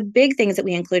 one of the big things that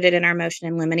we included in our motion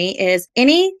in limine is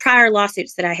any prior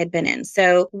lawsuits that I had been in.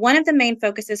 So one of the main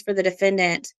focuses for the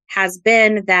defendant has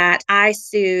been that I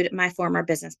sued my former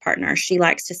business partner. She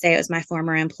likes to say it was my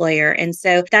former employer. And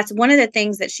so that's one of the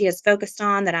things that she has focused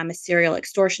on, that I'm a serial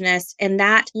extortionist. And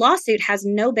that lawsuit has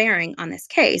no bearing on this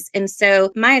case. And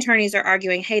so my attorneys are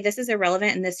arguing, hey, this is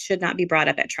irrelevant and this should not be brought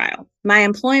up at trial. My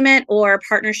employment or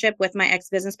partnership with my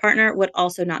ex-business partner would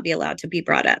also not be allowed to be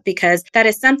brought up because that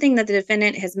is something that the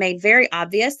defendant has made very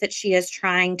obvious that she is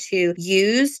trying to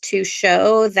use to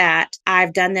show that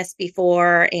I've done this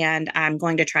before and I'm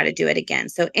going to try to do it again.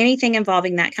 So anything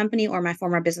involving that company or my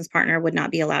former business partner would not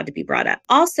be allowed to be brought up.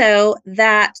 Also,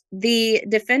 that the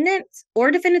defendant or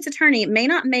defendant's attorney may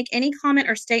not make any comment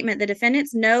or statement the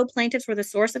defendants know plaintiffs were the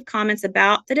source of comments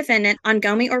about the defendant on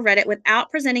GoMe or Reddit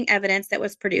without presenting evidence that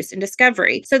was produced in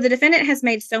discovery. So the defendant has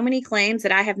made so many claims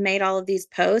that I have made all of these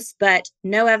posts, but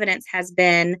no evidence has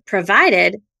been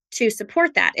provided to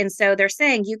support that. And so they're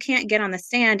saying you can't get on the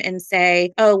stand and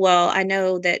say, oh, well, I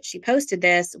know that she posted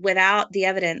this without the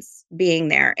evidence being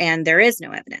there, and there is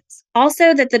no evidence.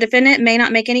 Also, that the defendant may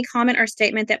not make any comment or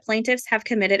statement that plaintiffs have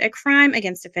committed a crime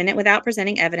against defendant without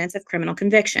presenting evidence of criminal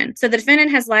conviction. So the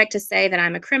defendant has liked to say that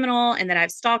I'm a criminal and that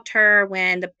I've stalked her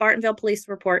when the Bartonville police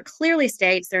report clearly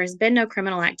states there has been no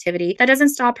criminal activity. That doesn't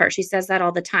stop her. She says that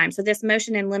all the time. So this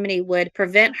motion in limine would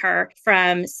prevent her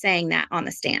from saying that on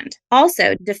the stand.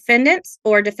 Also, defendants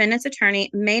or defendant's attorney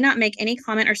may not make any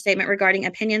comment or statement regarding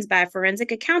opinions by a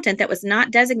forensic accountant that was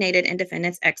not designated in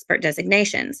defendant's expert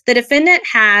designations. The defendant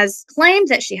has claimed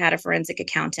that she had a forensic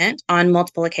accountant on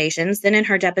multiple occasions, then in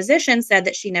her deposition said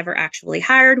that she never actually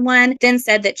hired one, then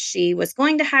said that she was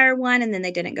going to hire one and then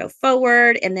they didn't go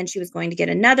forward, and then she was going to get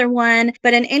another one.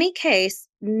 But in any case,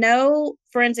 no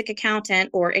forensic accountant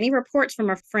or any reports from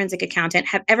a forensic accountant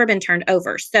have ever been turned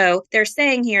over. So they're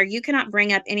saying here, you cannot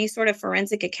bring up any sort of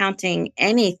forensic accounting,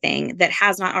 anything that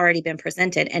has not already been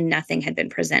presented, and nothing had been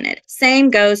presented. Same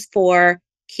goes for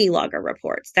keylogger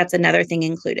reports. That's another thing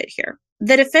included here.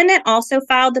 The defendant also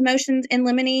filed the motions in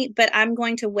limine, but I'm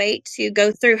going to wait to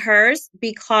go through hers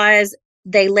because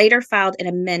they later filed an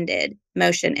amended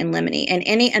motion in limine, and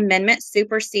any amendment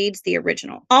supersedes the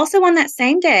original. Also on that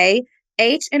same day,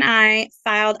 H and I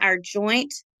filed our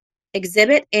joint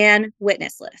exhibit and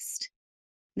witness list.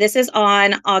 This is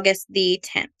on August the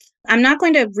 10th. I'm not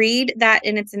going to read that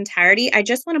in its entirety. I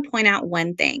just want to point out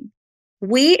one thing.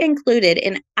 We included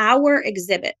in our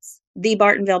exhibits the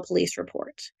Bartonville police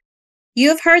report. You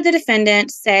have heard the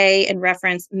defendant say and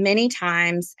reference many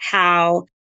times how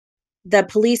the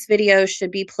police video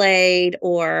should be played,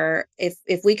 or if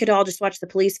we could all just watch the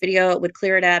police video, it would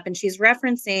clear it up. And she's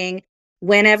referencing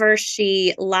whenever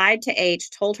she lied to H,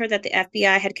 told her that the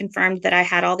FBI had confirmed that I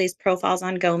had all these profiles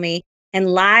on Gomi, and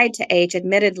lied to H,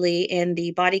 admittedly in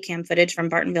the body cam footage from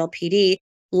Bartonville PD,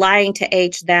 lying to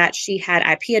H that she had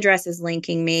IP addresses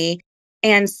linking me.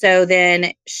 And so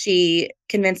then she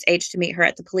convinced H to meet her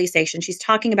at the police station. She's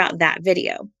talking about that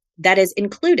video that is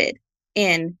included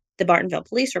in the Bartonville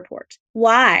police report.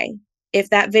 Why, if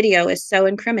that video is so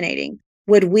incriminating,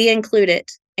 would we include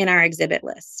it in our exhibit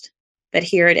list? But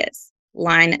here it is.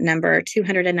 Line number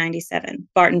 297,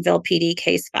 Bartonville PD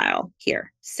case file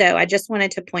here. So I just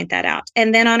wanted to point that out.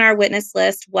 And then on our witness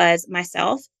list was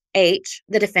myself, H,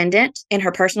 the defendant in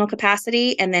her personal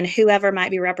capacity, and then whoever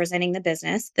might be representing the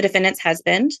business, the defendant's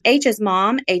husband, H's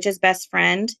mom, H's best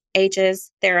friend,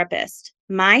 H's therapist,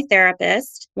 my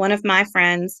therapist, one of my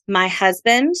friends, my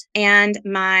husband, and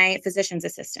my physician's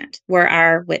assistant were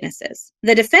our witnesses.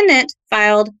 The defendant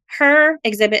filed her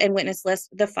exhibit and witness list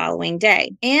the following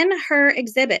day. In her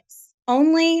exhibits,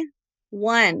 only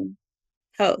one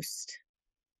post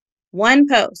from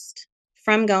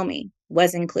Gomi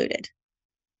was included.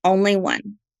 Only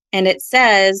one. And it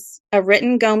says a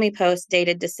written Gomi post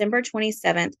dated December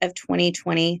 27th of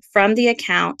 2020 from the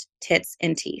account Tits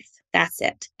and Teeth. That's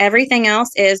it. Everything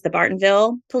else is the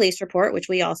Bartonville police report, which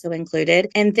we also included.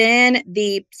 And then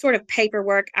the sort of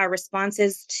paperwork, our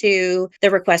responses to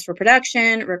the request for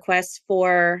production, requests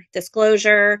for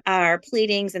disclosure, our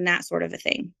pleadings, and that sort of a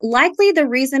thing. Likely the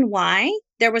reason why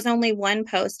there was only one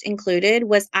post included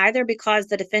was either because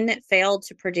the defendant failed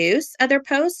to produce other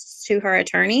posts to her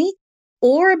attorney,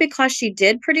 or because she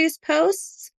did produce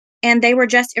posts and they were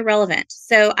just irrelevant.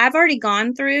 So I've already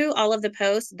gone through all of the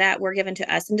posts that were given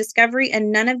to us in discovery,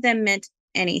 and none of them meant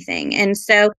anything. And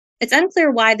so it's unclear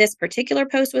why this particular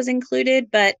post was included,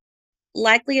 but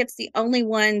likely it's the only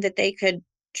one that they could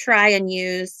try and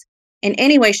use in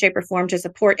any way, shape, or form to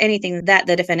support anything that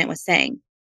the defendant was saying.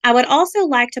 I would also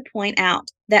like to point out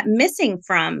that missing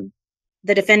from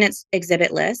the defendant's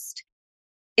exhibit list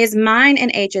is mine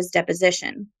and H's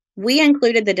deposition. We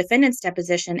included the defendant's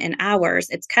deposition in ours.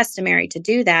 It's customary to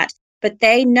do that, but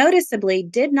they noticeably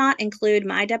did not include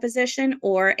my deposition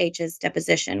or H's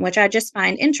deposition, which I just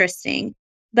find interesting.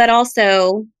 But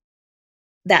also,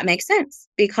 that makes sense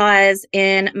because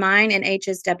in mine and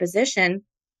H's deposition,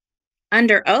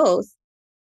 under oath,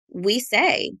 we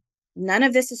say, none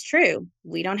of this is true.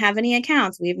 We don't have any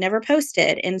accounts. We've never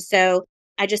posted. And so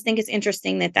I just think it's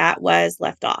interesting that that was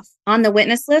left off. On the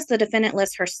witness list, the defendant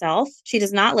lists herself. She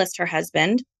does not list her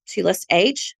husband. She lists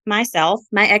H, myself,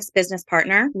 my ex-business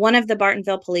partner, one of the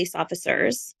Bartonville police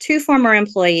officers, 2 former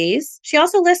employees. She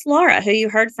also lists Laura, who you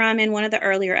heard from in one of the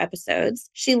earlier episodes.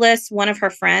 She lists one of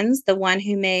her friends, the one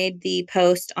who made the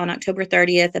post on October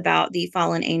 30th about the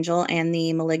fallen angel and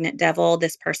the malignant devil.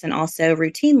 This person also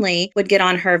routinely would get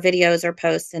on her videos or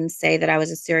posts and say that I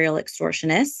was a serial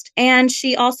extortionist. And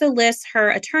she also lists her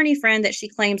attorney friend that she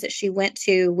claims that she went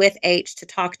to with H to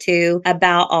talk to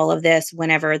about all of this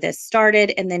whenever this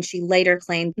started. And then she later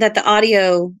claimed that the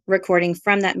audio recording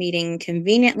from that meeting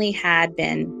conveniently had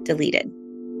been deleted.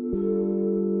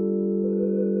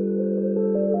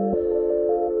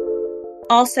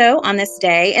 Also on this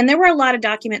day, and there were a lot of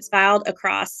documents filed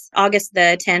across August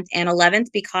the 10th and 11th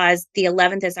because the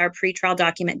 11th is our pretrial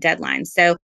document deadline.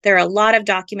 So there are a lot of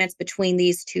documents between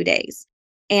these 2 days.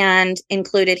 And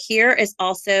included here is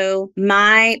also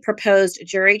my proposed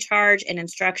jury charge and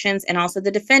instructions, and also the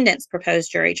defendant's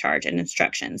proposed jury charge and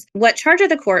instructions. What charge of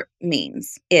the court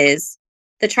means is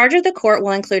the charge of the court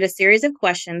will include a series of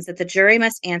questions that the jury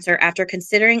must answer after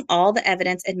considering all the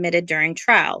evidence admitted during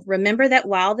trial. Remember that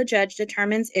while the judge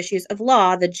determines issues of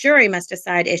law, the jury must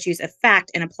decide issues of fact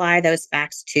and apply those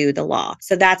facts to the law.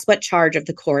 So that's what charge of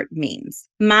the court means.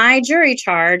 My jury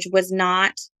charge was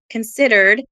not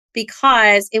considered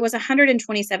because it was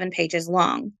 127 pages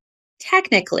long.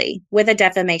 Technically, with a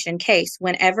defamation case,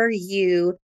 whenever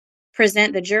you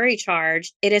present the jury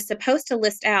charge, it is supposed to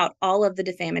list out all of the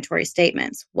defamatory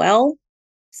statements. Well,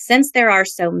 since there are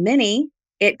so many,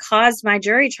 it caused my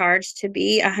jury charge to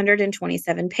be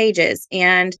 127 pages.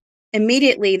 And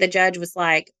immediately the judge was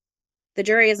like, the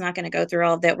jury is not going to go through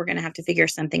all of that. We're going to have to figure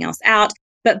something else out.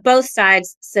 But both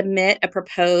sides submit a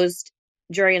proposed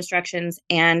jury instructions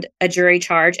and a jury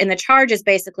charge. And the charge is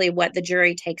basically what the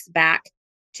jury takes back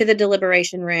to the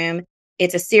deliberation room.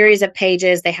 It's a series of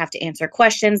pages. They have to answer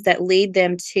questions that lead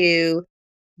them to,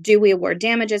 do we award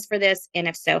damages for this? And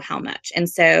if so, how much? And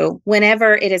so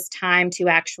whenever it is time to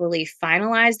actually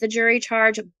finalize the jury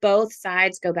charge, both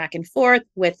sides go back and forth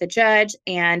with the judge,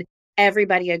 and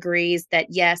everybody agrees that,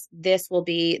 yes, this will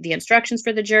be the instructions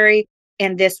for the jury,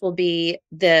 and this will be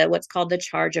what's called the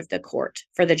charge of the court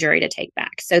for the jury to take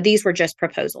back. So these were just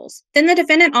proposals. Then the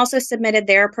defendant also submitted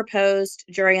their proposed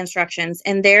jury instructions,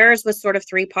 and theirs was sort of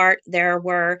three-part. There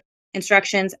were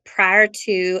instructions prior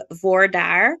to voir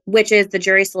dire, which is the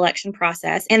jury selection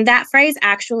process. And that phrase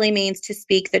actually means to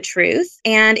speak the truth.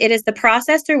 And it is the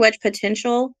process through which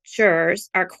potential jurors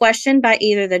are questioned by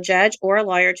either the judge or a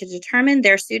lawyer to determine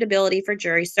their suitability for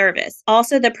jury service.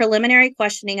 Also, the preliminary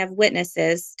questioning of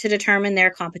witnesses to determine their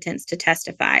competence to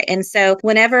testify. And so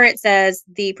whenever it says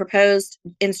the proposed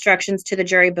instructions to the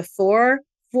jury before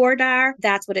voir dire,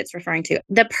 that's what it's referring to.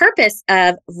 The purpose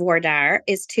of voir dire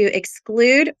is to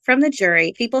exclude from the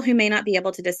jury people who may not be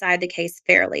able to decide the case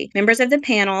fairly. Members of the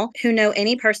panel who know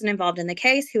any person involved in the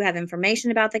case, who have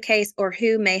information about the case, or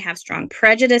who may have strong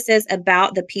prejudices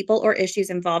about the people or issues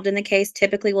involved in the case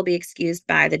typically will be excused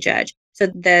by the judge. So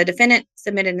the defendant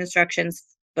submitted instructions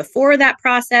before that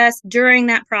process, during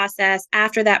that process,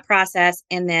 after that process,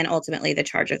 and then ultimately the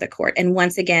charge of the court. And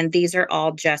once again, these are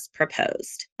all just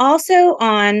proposed. Also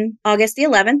on August the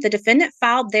 11th, the defendant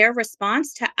filed their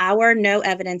response to our no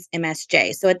evidence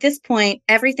MSJ. So at this point,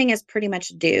 everything is pretty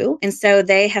much due. And so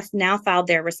they have now filed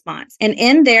their response. And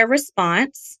in their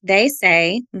response, they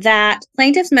say that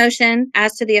plaintiff's motion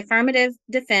as to the affirmative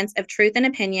defense of truth and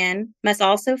opinion must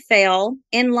also fail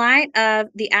in light of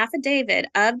the affidavit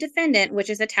of defendant, which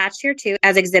is attached here too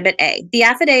as Exhibit A. The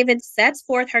affidavit sets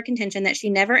forth her contention that she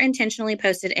never intentionally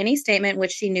posted any statement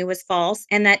which she knew was false,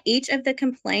 and that each of the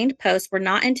complained posts were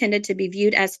not intended to be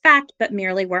viewed as fact, but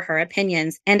merely were her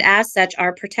opinions, and as such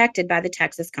are protected by the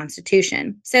Texas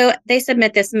Constitution. So they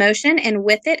submit this motion, and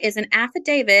with it is an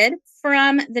affidavit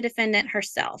from the defendant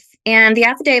herself. And the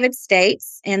affidavit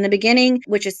states in the beginning,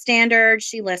 which is standard,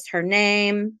 she lists her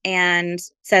name and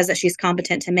says that she's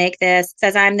competent to make this,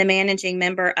 says I'm the managing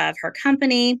member of her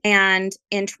company. And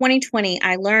in 2020,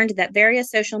 I learned that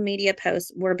various social media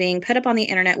posts were being put up on the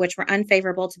internet, which were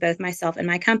unfavorable to both myself and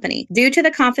my company. Due to the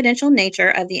confidential nature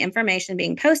of the information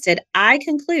being posted, I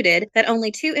concluded that only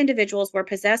 2 individuals were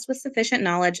possessed with sufficient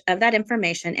knowledge of that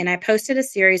information, and I posted a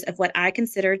series of what I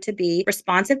considered to be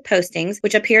responsive postings,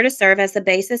 which appear to serve as the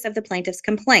basis of the plaintiff's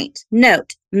complaint.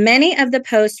 Note, many of the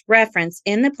posts referenced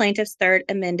in the plaintiff's third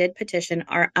amended petition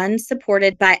are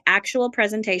unsupported by actual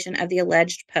presentation of the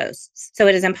alleged posts. So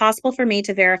it is impossible for me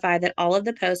to verify that all of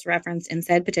the posts referenced in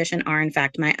said petition are in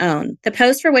fact my own. The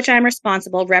posts for which I am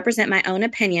responsible represent my own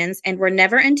opinions and were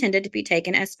never intended to be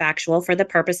taken as factual for the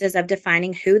purposes of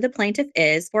defining who the plaintiff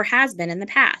is or has been in the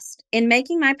past. In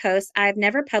making my posts, I have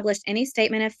never published any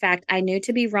statement of fact I knew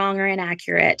to be wrong or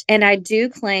inaccurate, and I do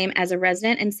claim as a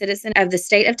resident and citizen of the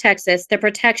state of Texas the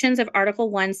protections of Article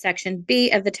 1, Section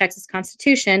B of the Texas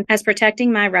Constitution as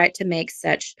protecting my right to make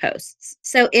such posts.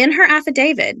 So in her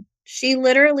affidavit, she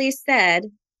literally said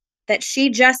that she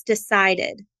just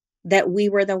decided that we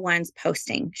were the ones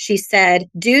posting. She said,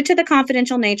 due to the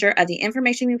confidential nature of the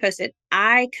information we posted,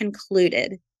 I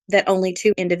concluded that only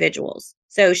 2 individuals.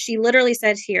 So she literally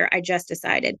said here, I just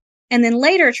decided. And then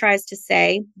later tries to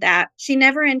say that she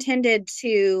never intended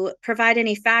to provide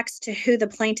any facts to who the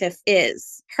plaintiff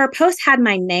is. Her posts had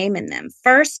my name in them,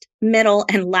 first, middle,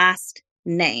 and last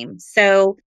name.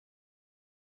 So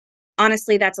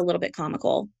Honestly, that's a little bit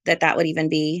comical that would even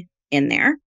be in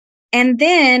there. And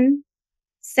then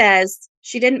says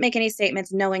she didn't make any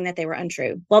statements knowing that they were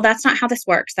untrue. Well, that's not how this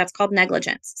works. That's called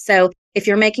negligence. So if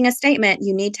you're making a statement,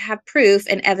 you need to have proof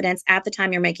and evidence at the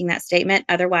time you're making that statement.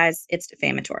 Otherwise, it's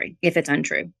defamatory if it's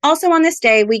untrue. Also on this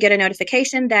day, we get a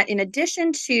notification that in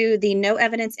addition to the no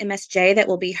evidence MSJ that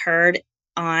will be heard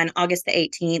on August the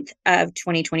 18th of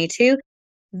 2022,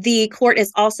 the court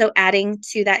is also adding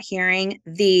to that hearing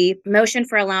the motion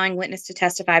for allowing witness to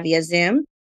testify via Zoom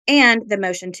and the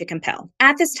motion to compel.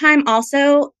 At this time,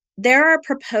 also, there are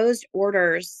proposed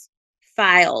orders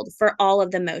filed for all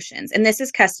of the motions, and this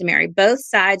is customary. Both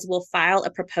sides will file a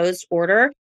proposed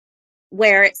order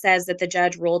where it says that the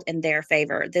judge ruled in their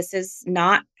favor. This is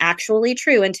not actually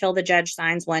true until the judge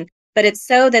signs one, but it's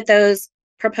so that those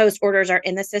proposed orders are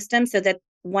in the system so that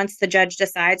once the judge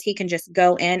decides, he can just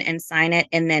go in and sign it,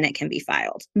 and then it can be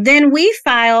filed. Then we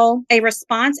file a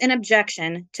response and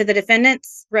objection to the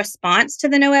defendant's response to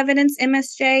the no evidence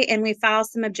MSJ, and we file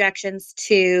some objections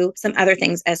to some other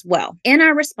things as well. In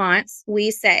our response, we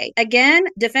say, again,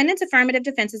 defendant's affirmative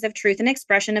defenses of truth and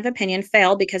expression of opinion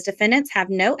fail because defendants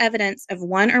have no evidence of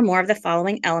one or more of the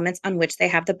following elements on which they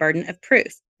have the burden of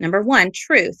proof. Number one,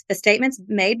 truth. The statements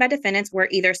made by defendants were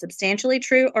either substantially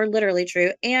true or literally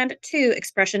true. And two,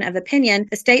 expression of opinion.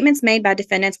 The statements made by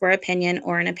defendants were opinion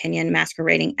or an opinion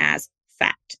masquerading as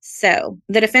fact. So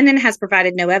the defendant has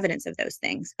provided no evidence of those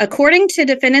things. According to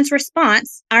defendant's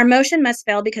response, our motion must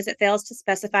fail because it fails to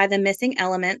specify the missing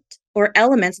element or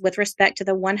elements with respect to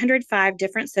the 105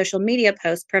 different social media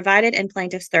posts provided in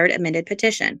plaintiff's third amended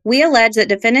petition. We allege that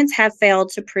defendants have failed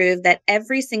to prove that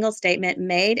every single statement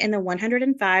made in the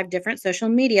 105 different social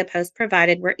media posts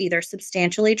provided were either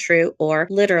substantially true or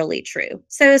literally true.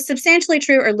 So substantially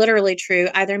true or literally true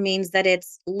either means that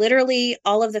it's literally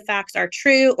all of the facts are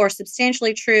true, or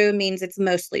substantially true means it's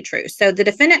mostly true. So the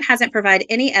defendant hasn't provided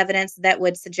any evidence that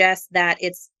would suggest that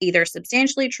it's either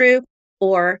substantially true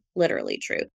or literally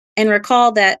true. And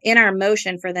recall that in our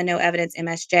motion for the no evidence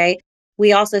MSJ,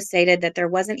 we also stated that there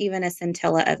wasn't even a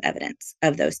scintilla of evidence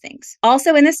of those things.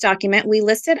 Also in this document, we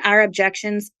listed our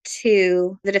objections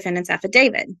to the defendant's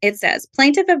affidavit. It says,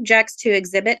 plaintiff objects to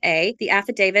Exhibit A, the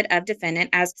affidavit of defendant,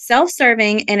 as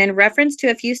self-serving and in reference to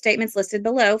a few statements listed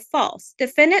below, false.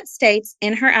 Defendant states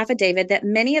in her affidavit that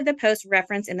many of the posts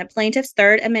referenced in the plaintiff's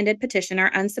third amended petition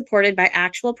are unsupported by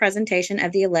actual presentation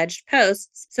of the alleged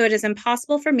posts, so it is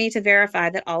impossible for me to verify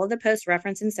that all of the posts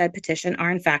referenced in said petition are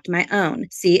in fact my own.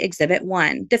 See Exhibit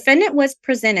 1. Defendant was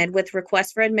presented with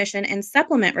request for admission and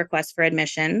supplement request for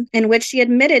admission, in which she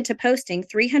admitted to posting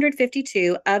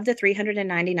 352 of the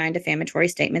 399 defamatory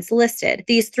statements listed.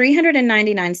 These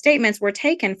 399 statements were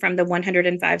taken from the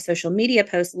 105 social media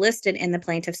posts listed in the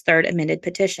plaintiff's third amended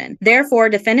petition. Therefore,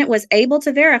 defendant was able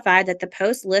to verify that the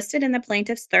posts listed in the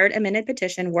plaintiff's third amended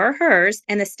petition were hers,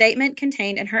 and the statement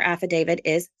contained in her affidavit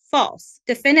is false.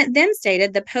 Defendant then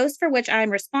stated the posts for which I am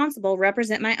responsible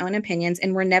represent my own opinions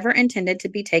and were never intended to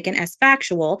be taken as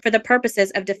factual for the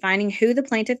purposes of defining who the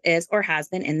plaintiff is or has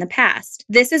been in the past.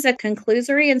 This is a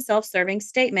conclusory and self-serving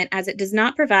statement as it does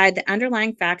not provide the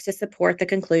underlying facts to support the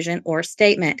conclusion or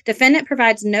statement. Defendant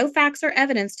provides no facts or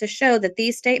evidence to show that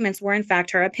these statements were in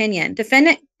fact her opinion.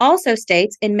 Defendant also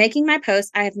states, in making my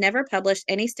post, I have never published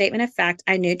any statement of fact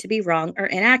I knew to be wrong or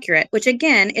inaccurate, which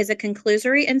again is a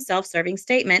conclusory and self-serving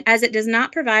statement as it does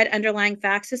not provide underlying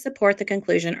facts to support the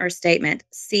conclusion or statement.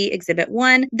 See Exhibit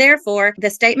 1. Therefore, the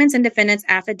statements in defendant's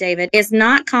affidavit is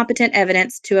not competent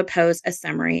evidence to oppose a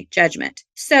summary judgment.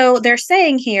 So they're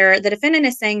saying here, the defendant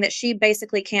is saying that she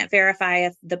basically can't verify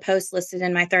if the posts listed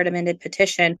in my third amended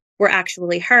petition were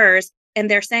actually hers.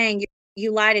 And they're saying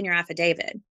you lied in your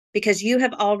affidavit, because you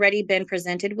have already been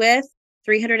presented with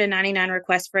 399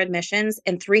 requests for admissions,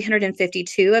 and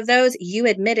 352 of those you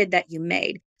admitted that you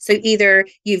made. So either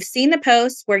you've seen the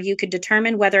posts where you could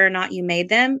determine whether or not you made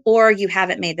them, or you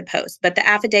haven't made the post, but the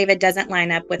affidavit doesn't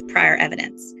line up with prior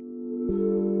evidence.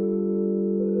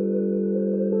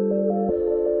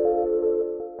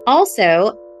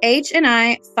 Also, H and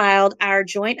I filed our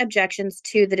joint objections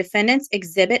to the defendant's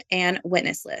exhibit and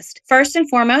witness list. First and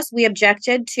foremost, we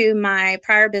objected to my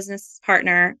prior business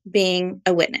partner being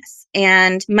a witness.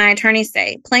 And my attorneys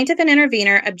say, plaintiff and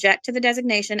intervener object to the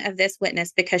designation of this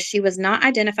witness because she was not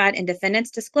identified in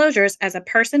defendant's disclosures as a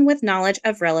person with knowledge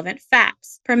of relevant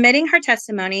facts. Permitting her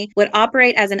testimony would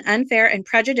operate as an unfair and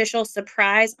prejudicial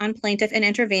surprise on plaintiff and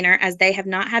intervener, as they have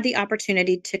not had the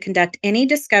opportunity to conduct any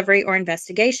discovery or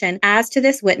investigation as to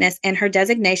this witness, and her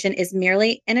designation is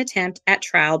merely an attempt at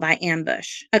trial by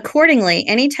ambush. Accordingly,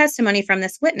 any testimony from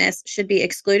this witness should be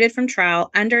excluded from trial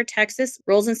under Texas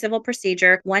Rules and Civil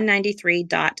Procedure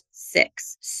 193.6.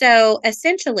 6. So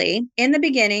essentially, in the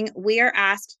beginning, we are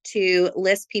asked to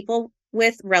list people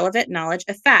with relevant knowledge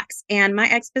of facts. And my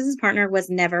ex-business partner was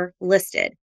never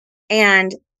listed.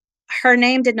 And her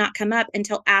name did not come up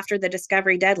until after the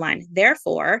discovery deadline.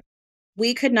 Therefore,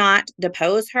 we could not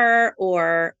depose her,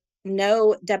 or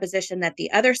no deposition that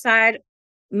the other side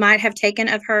might have taken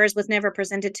of hers was never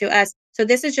presented to us. So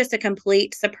this is just a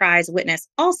complete surprise witness.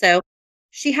 Also,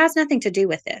 she has nothing to do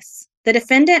with this. The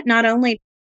defendant not only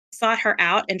sought her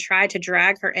out and tried to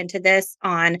drag her into this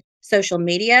on social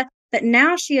media, but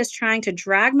now she is trying to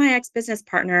drag my ex-business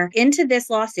partner into this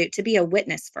lawsuit to be a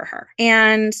witness for her.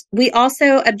 And we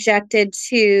also objected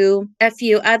to a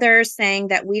few others, saying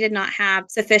that we did not have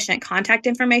sufficient contact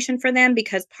information for them,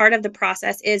 because part of the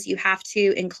process is you have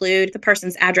to include the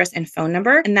person's address and phone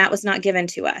number, and that was not given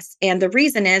to us. And the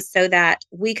reason is so that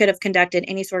we could have conducted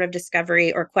any sort of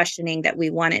discovery or questioning that we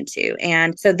wanted to.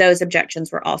 And so those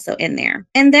objections were also in there.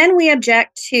 And then we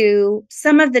object to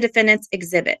some of the defendant's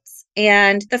exhibits.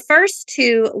 And the first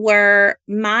two were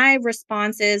my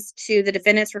responses to the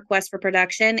defendant's request for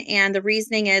production. And the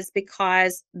reasoning is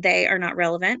because they are not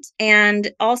relevant.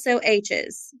 And also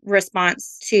H's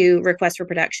response to request for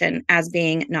production as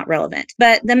being not relevant.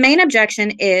 But the main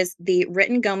objection is the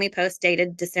written GOMI post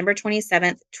dated December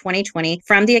 27th, 2020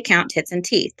 from the account Tits and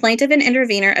Teeth. Plaintiff and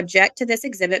intervener object to this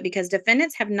exhibit because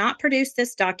defendants have not produced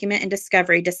this document in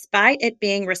discovery despite it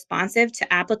being responsive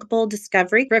to applicable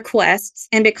discovery requests,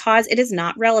 and because it is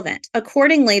not relevant.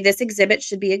 Accordingly, this exhibit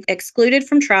should be excluded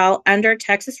from trial under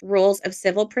Texas Rules of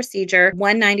Civil Procedure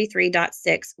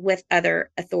 193.6 with other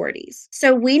authorities.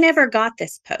 So we never got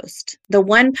this post. The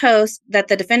one post that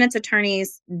the defendant's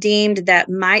attorneys deemed that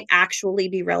might actually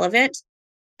be relevant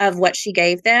of what she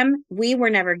gave them, we were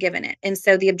never given it. And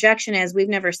so the objection is we've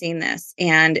never seen this,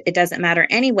 and it doesn't matter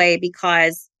anyway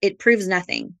because it proves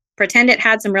nothing. Pretend it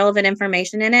had some relevant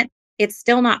information in it, it's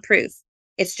still not proof.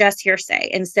 It's just hearsay.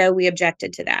 And so we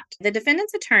objected to that. The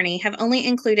defendant's attorney have only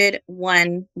included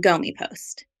one GOMI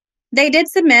post. They did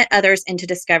submit others into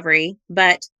discovery,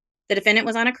 but the defendant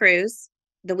was on a cruise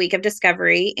the week of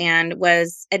discovery and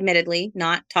was admittedly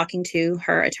not talking to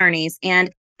her attorneys.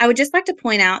 And I would just like to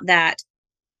point out that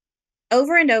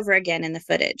over and over again in the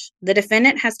footage, the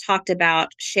defendant has talked about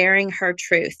sharing her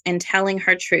truth and telling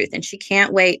her truth, and she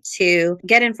can't wait to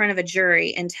get in front of a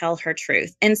jury and tell her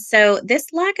truth. And so this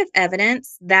lack of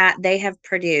evidence that they have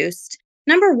produced,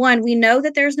 number one, we know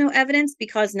that there's no evidence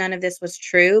because none of this was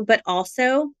true, but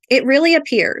also it really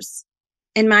appears,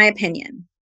 in my opinion,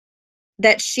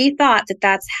 that she thought that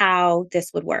that's how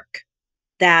this would work,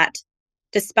 that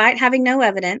despite having no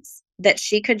evidence, that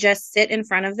she could just sit in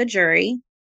front of the jury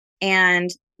and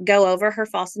go over her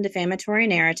false and defamatory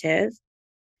narrative,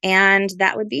 and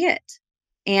that would be it.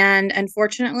 And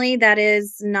unfortunately, that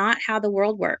is not how the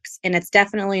world works. And it's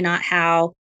definitely not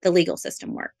how the legal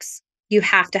system works. You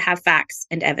have to have facts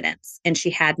and evidence, and she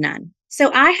had none.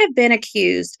 So I have been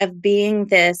accused of being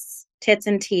this tits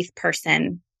and teeth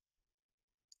person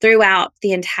throughout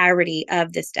the entirety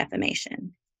of this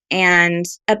defamation. And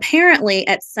apparently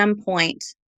at some point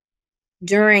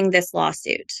during this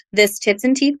lawsuit, this tits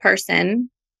and teeth person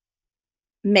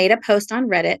made a post on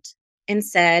Reddit and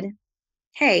said,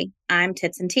 "Hey, I'm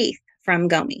Tits and Teeth from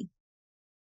GOMI."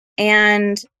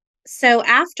 And so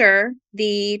after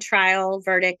the trial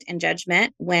verdict and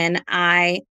judgment, when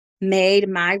I made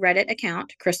my Reddit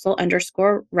account,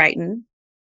 Crystal_Wrighton,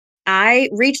 I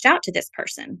reached out to this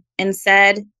person and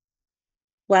said,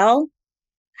 "Well,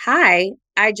 hi,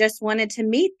 I just wanted to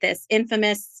meet this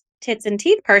infamous tits and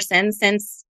teeth person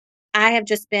since I have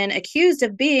just been accused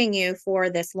of being you for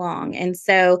this long." And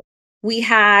so we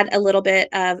had a little bit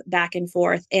of back and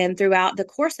forth. And throughout the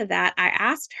course of that, I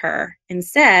asked her and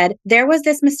said, there was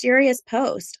this mysterious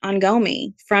post on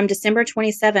GOMI from December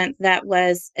 27th that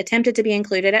was attempted to be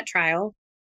included at trial.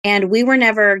 And we were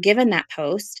never given that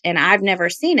post, and I've never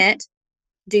seen it.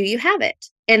 Do you have it?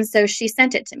 And so she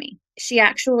sent it to me. She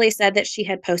actually said that she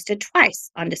had posted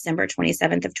twice on December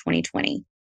 27th of 2020.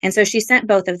 And so she sent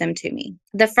both of them to me.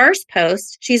 The first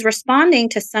post, she's responding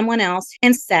to someone else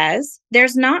and says,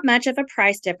 "There's not much of a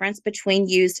price difference between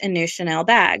used and new Chanel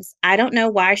bags. I don't know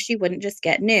why she wouldn't just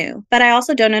get new. But I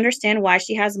also don't understand why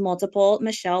she has multiple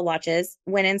Michelle watches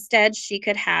when instead she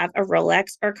could have a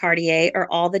Rolex or Cartier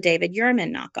or all the David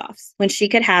Yurman knockoffs, when she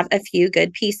could have a few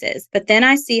good pieces. But then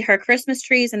I see her Christmas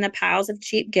trees and the piles of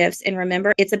cheap gifts and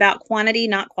remember it's about quantity,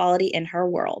 not quality in her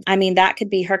world." I mean, that could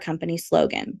be her company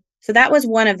slogan. So that was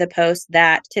one of the posts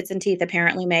that Tits and Teeth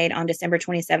apparently made on December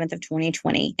 27th of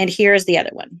 2020. And here's the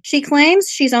other one. She claims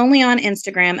she's only on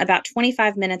Instagram about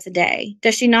 25 minutes a day.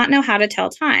 Does she not know how to tell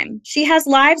time? She has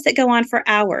lives that go on for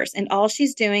hours, and all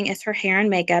she's doing is her hair and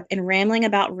makeup and rambling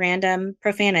about random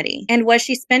profanity. And was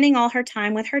she spending all her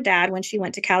time with her dad when she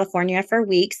went to California for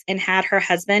weeks and had her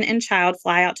husband and child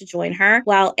fly out to join her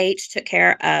while H took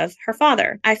care of her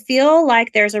father? I feel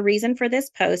like there's a reason for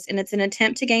this post, and it's an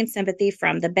attempt to gain sympathy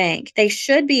from the bank. They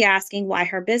should be asking why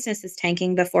her business is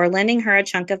tanking before lending her a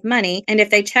chunk of money. And if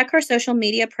they check her social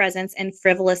media presence and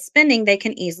frivolous spending, they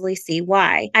can easily see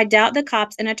why. I doubt the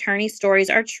cops and attorney stories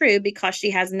are true because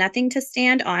she has nothing to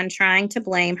stand on trying to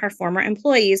blame her former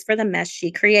employees for the mess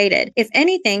she created. If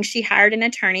anything, she hired an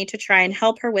attorney to try and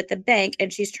help her with the bank,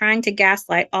 and she's trying to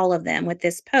gaslight all of them with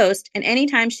this post. And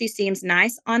anytime she seems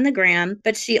nice on the gram,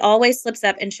 but she always slips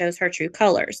up and shows her true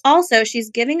colors. Also, she's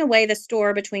giving away the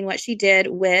store between what she did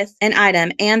with an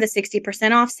item and the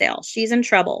 60% off sale. She's in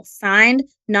trouble. Signed,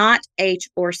 not H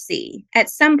or C. At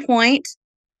some point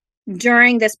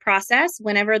during this process,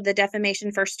 whenever the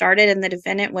defamation first started and the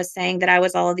defendant was saying that I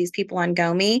was all of these people on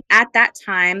GoMe, at that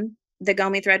time, the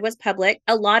GoMe thread was public.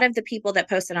 A lot of the people that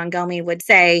posted on GoMe would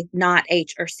say not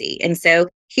H or C. And so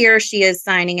here she is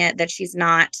signing it that she's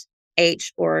not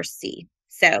H or C.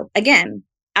 So again,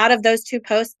 out of those two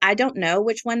posts, I don't know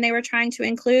which one they were trying to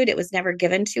include. It was never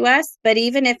given to us. But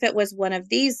even if it was one of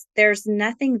these, there's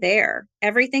nothing there.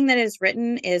 Everything that is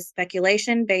written is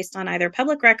speculation based on either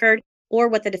public record or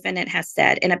what the defendant has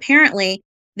said. And apparently,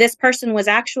 this person was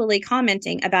actually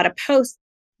commenting about a post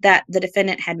that the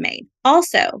defendant had made.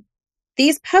 Also,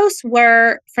 these posts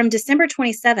were from December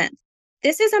 27th.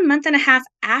 This is a month and a half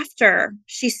after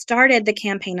she started the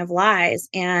campaign of lies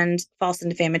and false and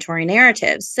defamatory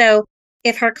narratives. So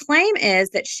if her claim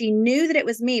is that she knew that it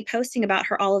was me posting about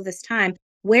her all of this time,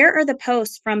 where are the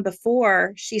posts from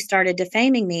before she started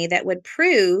defaming me that would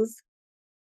prove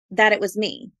that it was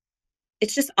me?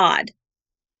 It's just odd.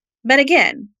 But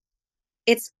again,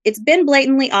 it's been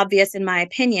blatantly obvious, in my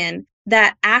opinion,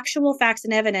 that actual facts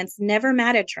and evidence never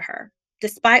mattered to her,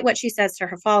 despite what she says to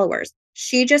her followers.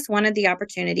 She just wanted the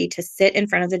opportunity to sit in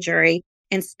front of the jury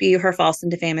and spew her false and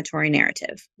defamatory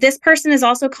narrative. This person is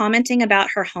also commenting about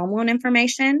her home loan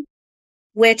information,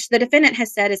 which the defendant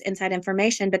has said is inside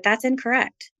information, but that's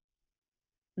incorrect.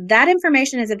 That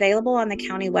information is available on the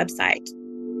county website.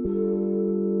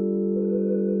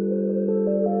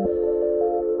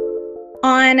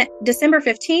 On December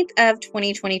 15th of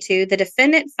 2022, the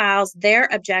defendant files their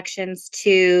objections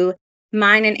to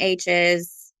mine and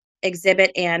H's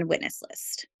exhibit and witness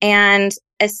list. And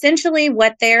essentially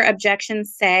what their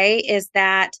objections say is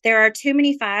that there are too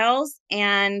many files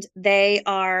and they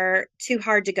are too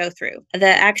hard to go through. The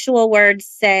actual words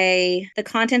say the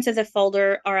contents of the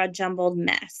folder are a jumbled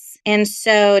mess. And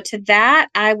so to that,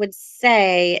 I would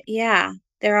say, yeah,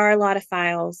 there are a lot of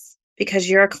files because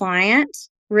your client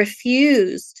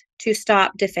refused to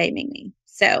stop defaming me.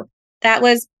 So that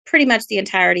was pretty much the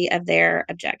entirety of their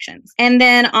objections. And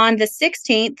then on the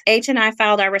 16th, H and I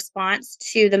filed our response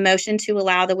to the motion to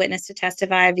allow the witness to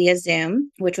testify via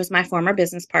Zoom, which was my former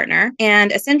business partner,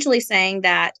 and essentially saying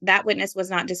that that witness was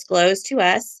not disclosed to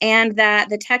us and that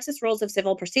the Texas Rules of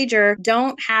Civil Procedure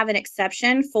don't have an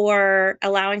exception for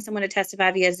allowing someone to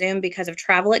testify via Zoom because of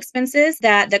travel expenses,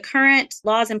 that the current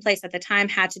laws in place at the time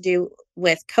had to do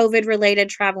with COVID-related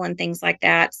travel and things like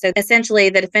that. So essentially,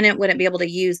 the defendant wouldn't be able to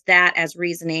use that as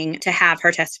reasoning to have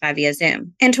her testify via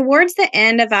Zoom. And towards the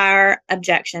end of our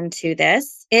objection to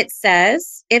this, it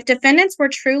says, if defendants were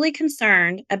truly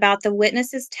concerned about the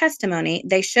witness's testimony,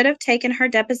 they should have taken her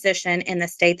deposition in the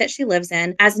state that she lives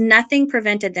in, as nothing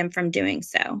prevented them from doing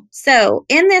so. So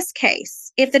in this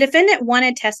case, if the defendant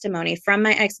wanted testimony from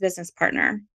my ex-business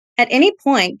partner, at any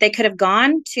point, they could have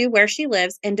gone to where she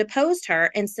lives and deposed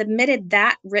her and submitted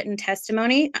that written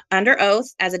testimony under oath,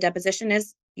 as a deposition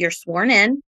is you're sworn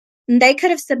in. And they could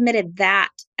have submitted that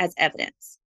as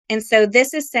evidence. And so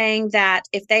this is saying that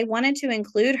if they wanted to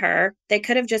include her, they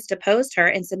could have just deposed her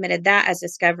and submitted that as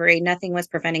discovery. Nothing was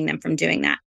preventing them from doing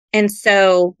that. And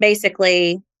so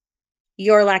basically,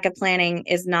 your lack of planning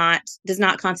does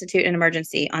not constitute an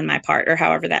emergency on my part, or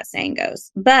however that saying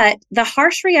goes. But the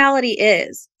harsh reality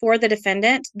is for the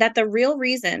defendant that the real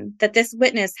reason that this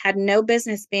witness had no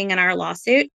business being in our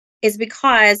lawsuit is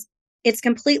because it's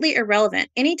completely irrelevant.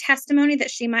 Any testimony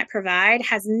that she might provide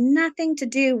has nothing to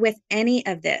do with any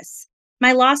of this.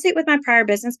 My lawsuit with my prior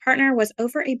business partner was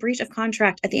over a breach of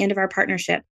contract at the end of our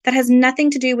partnership. That has nothing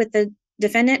to do with the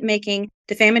defendant making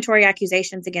defamatory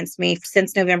accusations against me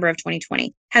since November of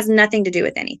 2020. Has nothing to do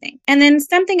with anything. And then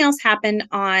something else happened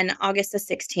on August the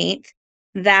 16th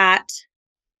that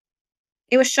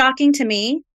It was shocking to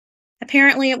me.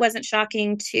 Apparently, it wasn't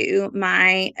shocking to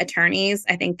my attorneys.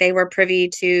 I think they were privy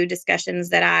to discussions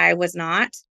that I was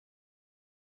not.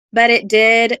 But it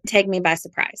did take me by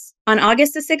surprise. On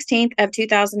August the 16th of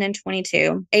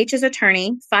 2022, H's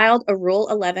attorney filed a Rule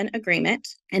 11 agreement,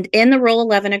 and in the Rule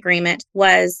 11 agreement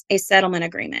was a settlement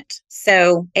agreement.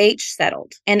 So H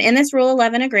settled. And in this Rule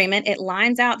 11 agreement, it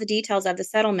lines out the details of the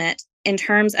settlement in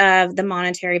terms of the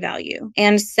monetary value.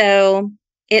 And so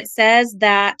it says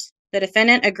that the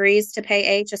defendant agrees to pay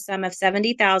H a sum of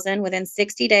 $70,000 within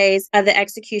 60 days of the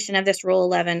execution of this Rule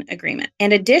 11 agreement.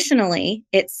 And additionally,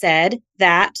 it said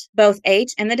that both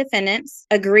H and the defendants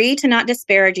agree to not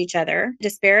disparage each other.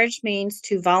 Disparage means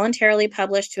to voluntarily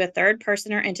publish to a third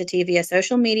person or entity via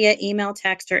social media, email,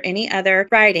 text, or any other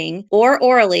writing or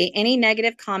orally any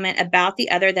negative comment about the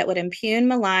other that would impugn,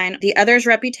 malign the other's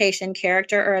reputation,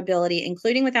 character, or ability,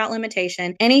 including without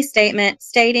limitation any statement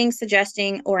stating,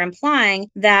 suggesting, or implying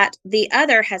that the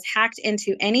other has hacked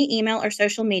into any email or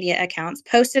social media accounts,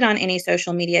 posted on any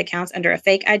social media accounts under a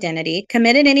fake identity,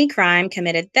 committed any crime,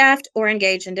 committed theft, or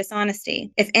engaged in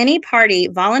dishonesty. If any party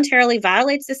voluntarily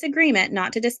violates this agreement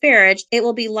not to disparage, it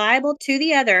will be liable to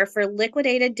the other for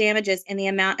liquidated damages in the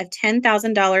amount of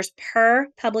 $10,000 per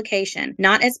publication,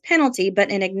 not as penalty, but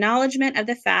in acknowledgement of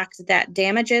the fact that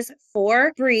damages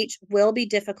for breach will be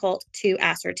difficult to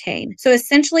ascertain. So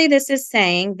essentially, this is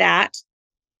saying that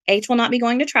H will not be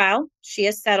going to trial. She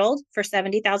is settled for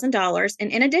 $70,000.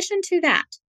 And in addition to that,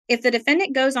 if the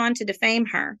defendant goes on to defame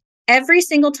her, every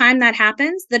single time that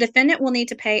happens, the defendant will need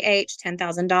to pay H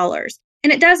 $10,000.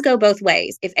 And it does go both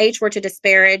ways. If H were to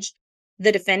disparage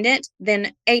the defendant,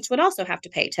 then H would also have to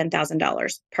pay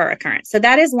 $10,000 per occurrence. So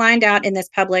that is lined out in this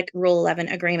public Rule 11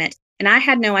 agreement. And I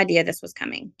had no idea this was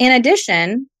coming. In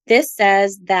addition, this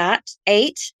says that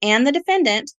H and the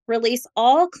defendant release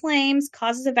all claims,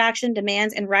 causes of action,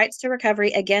 demands, and rights to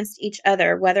recovery against each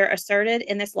other, whether asserted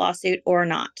in this lawsuit or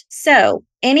not. So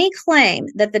any claim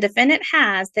that the defendant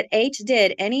has that H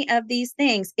did any of these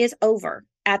things is over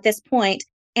at this point,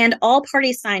 and all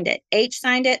parties signed it. H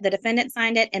signed it, the defendant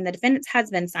signed it, and the defendant's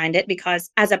husband signed it because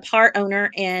as a part owner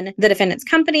in the defendant's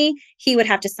company, he would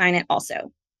have to sign it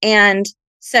also. And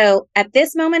so at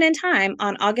this moment in time,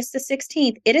 on August the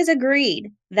 16th, it is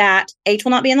agreed that H will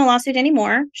not be in the lawsuit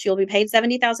anymore. She will be paid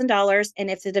 $70,000.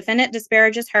 And if the defendant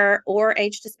disparages her or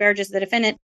H disparages the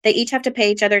defendant, they each have to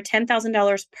pay each other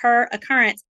 $10,000 per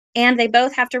occurrence. And they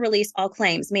both have to release all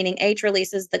claims, meaning H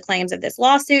releases the claims of this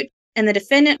lawsuit and the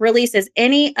defendant releases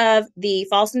any of the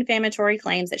false and defamatory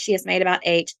claims that she has made about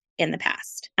H in the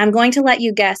past. I'm going to let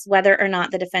you guess whether or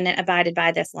not the defendant abided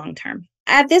by this long term.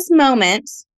 At this moment,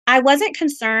 I wasn't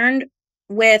concerned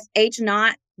with H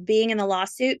not being in the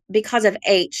lawsuit because of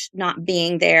H not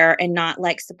being there and not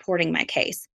supporting my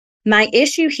case. My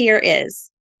issue here is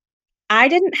I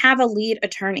didn't have a lead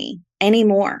attorney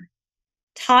anymore.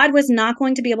 Todd was not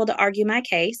going to be able to argue my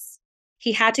case.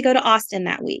 He had to go to Austin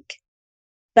that week.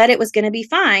 But it was going to be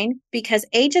fine because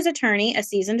H's attorney, a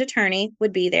seasoned attorney,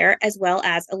 would be there as well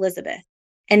as Elizabeth.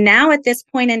 And now at this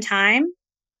point in time,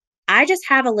 I just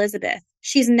have Elizabeth.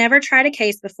 She's never tried a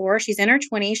case before. She's in her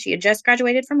 20s. She had just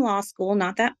graduated from law school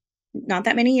not that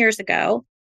many years ago.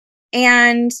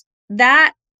 And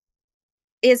that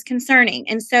is concerning.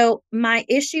 And so my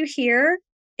issue here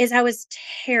is I was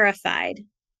terrified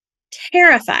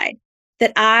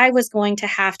that I was going to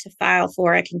have to file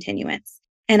for a continuance.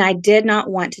 And I did not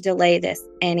want to delay this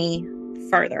any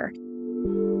further.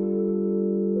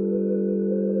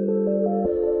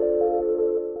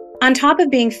 On top of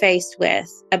being faced with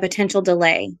a potential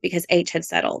delay because H had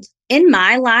settled, in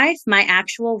my life, my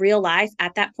actual real life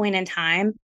at that point in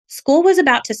time, school was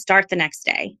about to start the next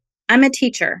day. I'm a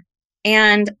teacher.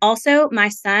 And also my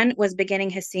son was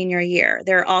beginning his senior year.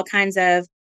 There are all kinds of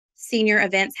senior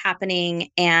events happening,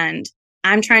 and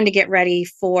I'm trying to get ready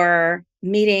for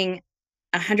meeting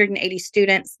 180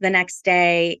 students the next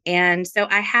day. And so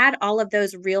I had all of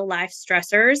those real life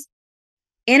stressors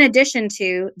in addition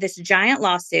to this giant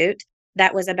lawsuit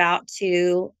that was about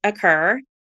to occur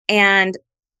and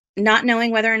not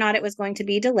knowing whether or not it was going to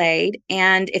be delayed.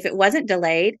 And if it wasn't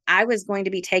delayed, I was going to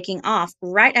be taking off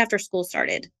right after school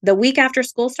started. The week after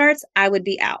school starts, I would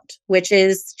be out, which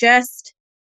is just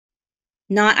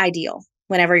not ideal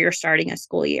whenever you're starting a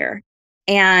school year.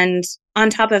 And on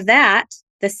top of that,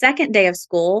 the second day of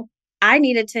school, I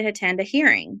needed to attend a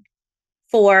hearing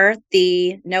for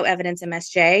the no evidence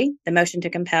MSJ, the motion to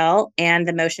compel, and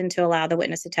the motion to allow the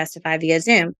witness to testify via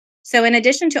Zoom. So in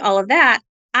addition to all of that,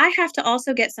 I have to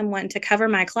also get someone to cover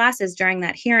my classes during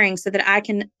that hearing so that I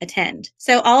can attend.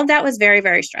 So all of that was very,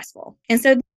 very stressful. And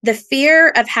so the fear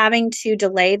of having to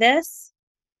delay this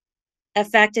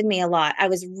affected me a lot. I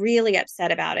was really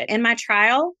upset about it. And my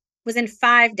trial was in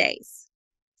 5 days.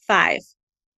 5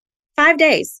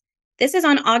 days. This is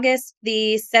on August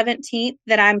the 17th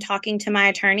that I'm talking to my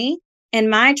attorney. And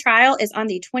my trial is on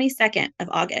the 22nd of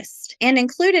August. And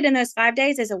included in those 5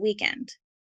 days is a weekend.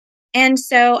 And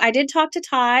so I did talk to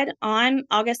Todd on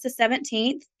August the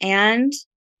 17th, and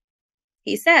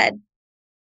he said,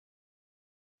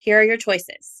 here are your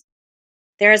choices.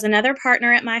 There is another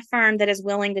partner at my firm that is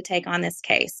willing to take on this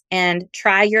case and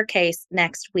try your case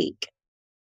next week.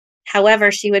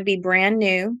 However, she would be brand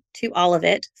new to all of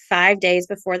it 5 days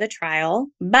before the trial,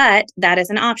 but that is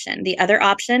an option. The other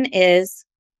option is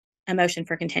a motion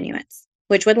for continuance,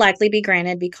 which would likely be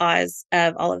granted because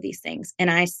of all of these things.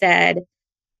 And I said,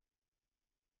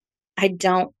 I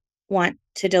don't want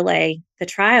to delay the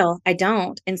trial. I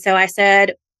don't. And so I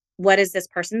said, what is this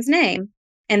person's name?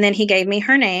 And then he gave me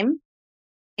her name,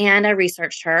 and I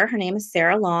researched her. Her name is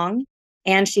Sarah Long,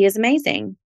 and she is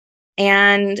amazing.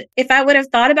 And if I would have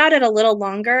thought about it a little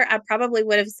longer, I probably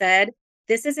would have said,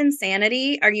 this is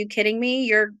insanity. Are you kidding me?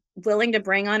 You're willing to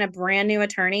bring on a brand new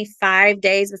attorney 5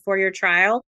 days before your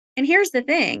trial? And here's the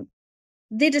thing.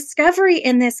 The discovery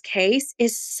in this case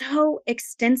is so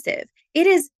extensive. It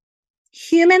is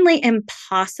humanly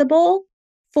impossible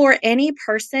for any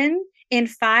person in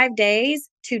 5 days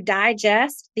to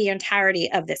digest the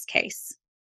entirety of this case.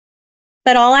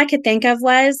 But all I could think of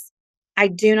was, I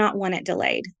do not want it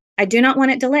delayed. I do not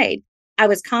want it delayed. I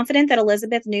was confident that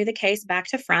Elizabeth knew the case back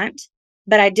to front,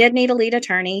 but I did need a lead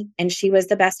attorney, and she was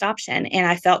the best option. And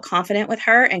I felt confident with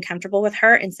her and comfortable with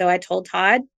her. And so I told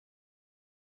Todd,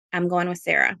 I'm going with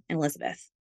Sarah and Elizabeth.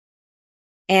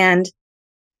 And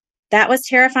that was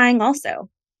terrifying also.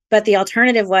 But the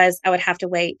alternative was I would have to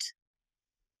wait.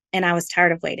 And I was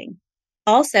tired of waiting.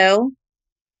 Also,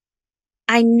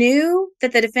 I knew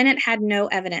that the defendant had no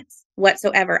evidence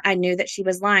whatsoever. I knew that she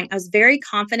was lying. I was very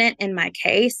confident in my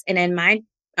case and in my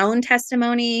own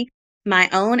testimony, my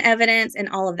own evidence, and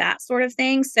all of that sort of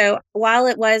thing. So while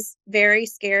it was very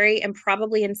scary and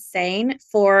probably insane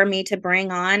for me to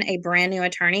bring on a brand new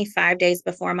attorney 5 days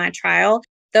before my trial,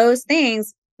 those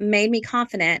things made me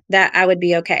confident that I would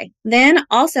be okay. Then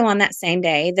also on that same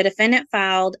day, the defendant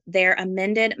filed their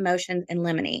amended motion in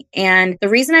limine. And the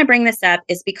reason I bring this up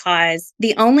is because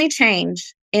the only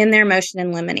change in their motion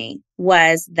in limine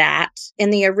was that in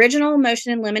the original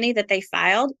motion in limine that they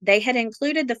filed, they had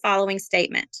included the following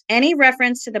statement: any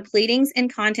reference to the pleadings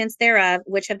and contents thereof,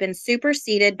 which have been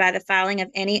superseded by the filing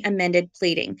of any amended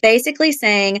pleading. Basically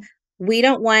saying, we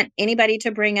don't want anybody to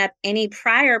bring up any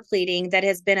prior pleading that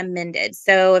has been amended.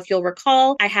 So if you'll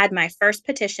recall, I had my first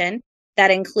petition that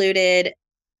included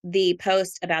the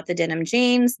post about the denim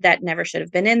jeans that never should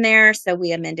have been in there. So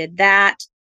we amended that.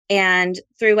 And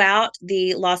throughout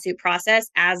the lawsuit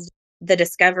process, as the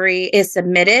discovery is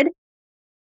submitted,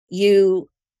 you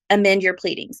amend your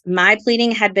pleadings. My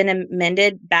pleading had been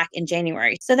amended back in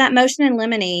January. So that motion in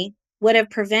limine would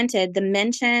have prevented the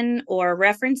mention or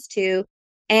reference to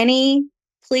any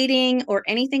pleading or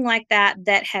anything like that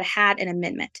that had an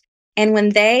amendment. And when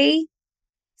they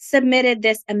submitted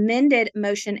this amended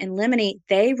motion in limine,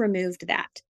 they removed that.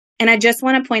 And I just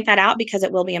want to point that out because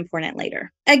it will be important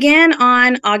later. Again,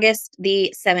 on August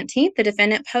the 17th, the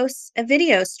defendant posts a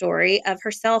video story of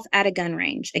herself at a gun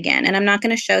range again. And I'm not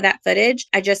going to show that footage.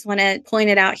 I just want to point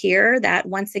it out here that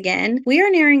once again, we are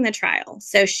nearing the trial.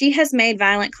 So she has made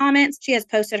violent comments. She has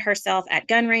posted herself at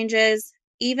gun ranges,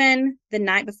 even the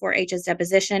night before H's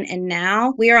deposition. And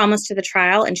now we are almost to the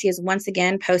trial, and she is once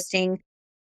again posting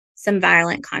some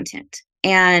violent content.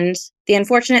 And the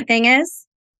unfortunate thing is,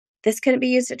 this couldn't be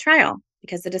used at trial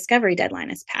because the discovery deadline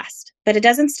is passed. But it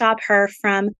doesn't stop her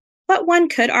from what one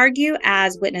could argue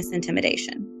as witness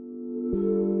intimidation.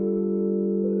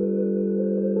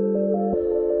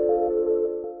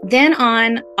 Then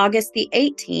on August the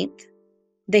 18th,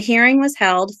 the hearing was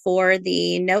held for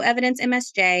the no evidence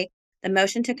MSJ, the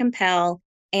motion to compel,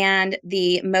 and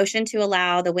the motion to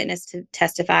allow the witness to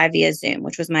testify via Zoom,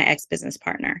 which was my ex-business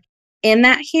partner. In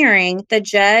that hearing, the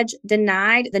judge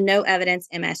denied the no evidence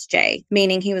MSJ,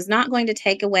 meaning he was not going to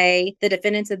take away the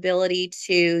defendant's ability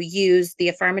to use the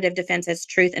affirmative defense's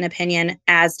truth and opinion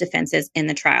as defenses in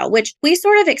the trial, which we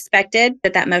sort of expected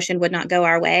that motion would not go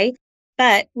our way.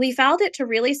 But we filed it to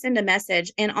really send a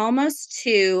message and almost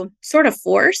to sort of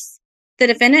force the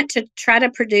defendant to try to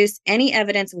produce any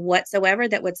evidence whatsoever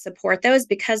that would support those,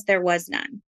 because there was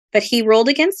none. But he ruled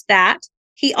against that.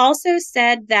 He also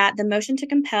said that the motion to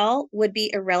compel would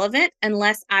be irrelevant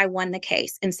unless I won the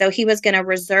case. And so he was going to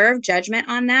reserve judgment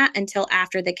on that until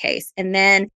after the case. And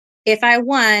then if I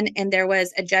won and there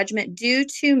was a judgment due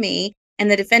to me and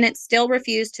the defendant still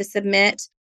refused to submit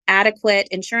adequate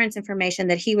insurance information,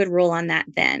 that he would rule on that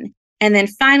then. And then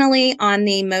finally, on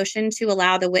the motion to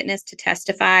allow the witness to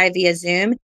testify via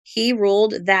Zoom, he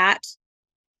ruled that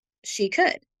she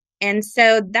could. And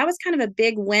so that was kind of a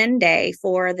big win day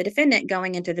for the defendant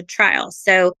going into the trial.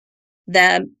 So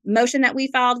the motion that we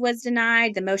filed was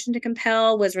denied. The motion to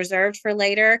compel was reserved for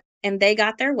later, and they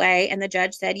got their way. And the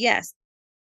judge said, yes,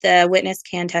 the witness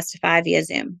can testify via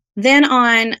Zoom. Then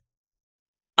on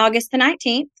August the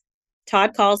 19th,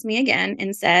 Todd calls me again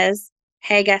and says,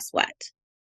 hey, guess what?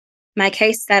 My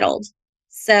case settled,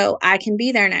 so I can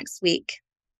be there next week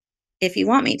if you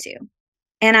want me to.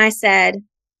 And I said,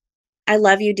 I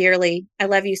love you dearly. I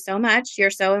love you so much.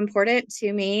 You're so important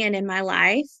to me and in my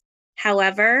life.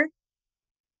 However,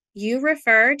 you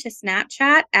refer to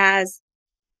Snapchat as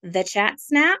the chat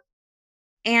snap.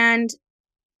 And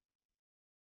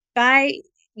by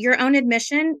your own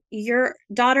admission, your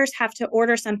daughters have to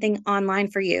order something online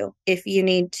for you if you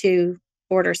need to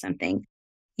order something.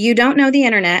 You don't know the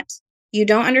internet. You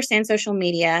don't understand social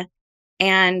media.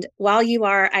 And while you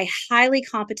are a highly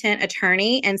competent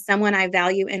attorney and someone I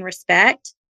value and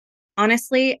respect,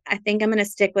 honestly, I think I'm going to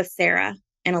stick with Sarah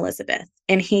and Elizabeth.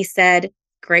 And he said,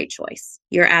 great choice.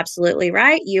 You're absolutely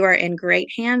right. You are in great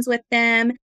hands with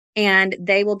them, and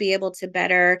they will be able to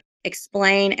better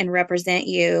explain and represent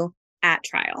you at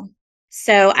trial.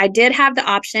 So I did have the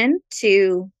option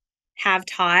to have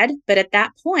Todd, but at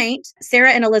that point,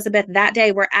 Sarah and Elizabeth that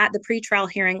day were at the pretrial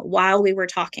hearing while we were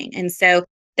talking. And so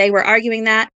they were arguing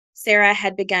that. Sarah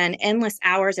had begun endless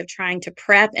hours of trying to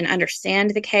prep and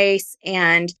understand the case,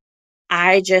 and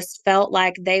I just felt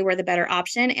like they were the better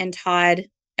option, and Todd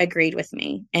agreed with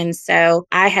me. And so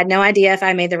I had no idea if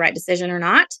I made the right decision or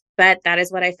not, but that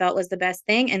is what I felt was the best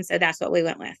thing. And so that's what we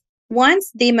went with.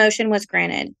 Once the motion was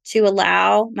granted to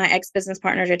allow my ex-business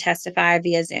partner to testify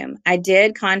via Zoom, I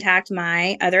did contact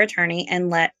my other attorney and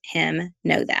let him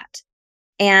know that.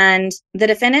 And the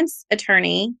defendant's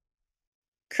attorney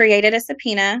created a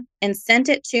subpoena and sent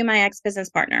it to my ex-business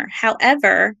partner.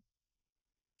 However,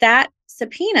 that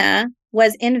subpoena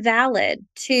was invalid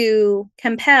to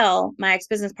compel my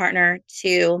ex-business partner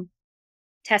to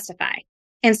testify.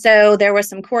 And so there was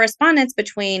some correspondence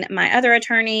between my other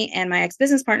attorney and my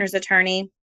ex-business partner's attorney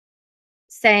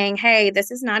saying, hey,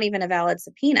 this is not even a valid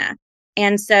subpoena.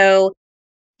 And so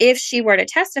if she were to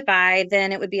testify,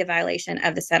 then it would be a violation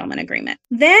of the settlement agreement.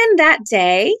 Then that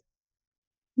day,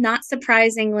 not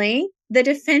surprisingly, the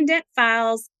defendant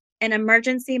files an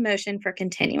emergency motion for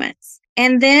continuance.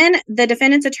 And then the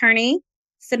defendant's attorney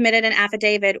submitted an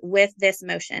affidavit with this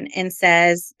motion and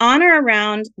says, on or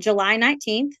around July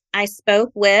 19th, I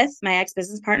spoke with my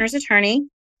ex-business partner's attorney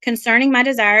concerning my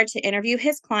desire to interview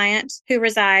his client who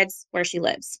resides where she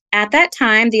lives. At that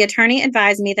time, the attorney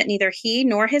advised me that neither he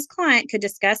nor his client could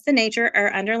discuss the nature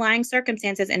or underlying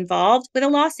circumstances involved with a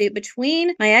lawsuit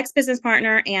between my ex-business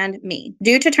partner and me,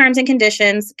 due to terms and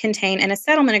conditions contained in a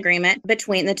settlement agreement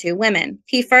between the two women.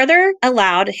 He further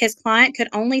allowed his client could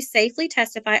only safely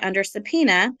testify under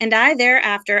subpoena, and I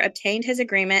thereafter obtained his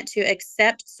agreement to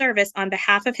accept service on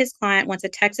behalf of his client once a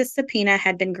Texas subpoena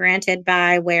had been granted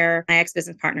by where my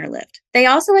ex-business partner lived. They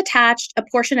also attached a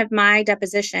portion of my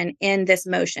deposition in this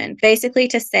motion, basically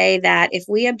to say that if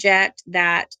we object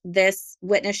that this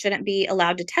witness shouldn't be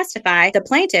allowed to testify, the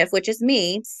plaintiff, which is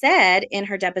me, said in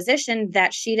her deposition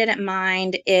that she didn't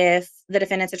mind if the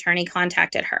defendant's attorney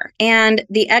contacted her. And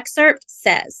the excerpt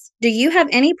says, do you have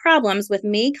any problems with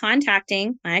me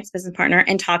contacting my ex-business partner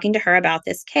and talking to her about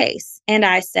this case? And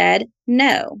I said,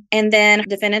 no. And then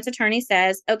defendant's attorney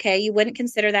says, okay, you wouldn't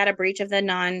consider that a breach of the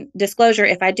non-disclosure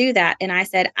if I do that. And I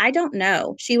said, I don't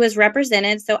know. She was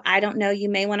represented, so I don't know. You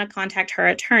may want to contact her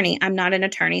attorney. I'm not an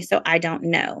attorney, so I don't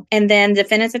know. And then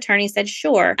defendant's attorney said,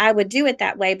 sure, I would do it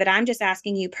that way, but I'm just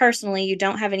asking you personally, you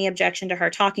don't have any objection to her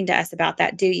talking to us about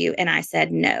that, do you? And I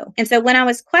said, no. And so when I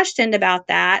was questioned about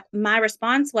that, my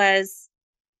response was,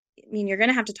 I mean, you're going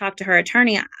to have to talk to her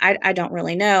attorney. I don't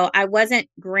really know. I wasn't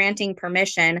granting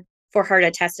permission for her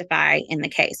to testify in the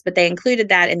case, but they included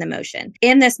that in the motion.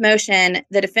 In this motion,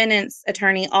 the defendant's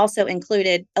attorney also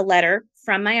included a letter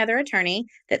from my other attorney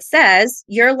that says,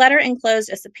 your letter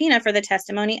enclosed a subpoena for the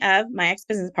testimony of my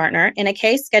ex-business partner in a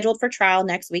case scheduled for trial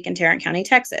next week in Tarrant County,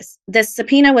 Texas. This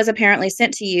subpoena was apparently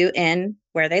sent to you in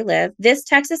where they live. This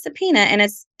Texas subpoena and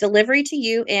its delivery to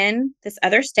you in this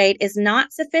other state is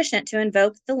not sufficient to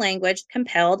invoke the language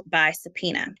compelled by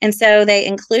subpoena. And so they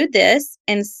include this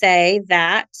and say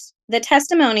that The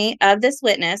testimony of this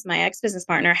witness, my ex-business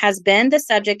partner, has been the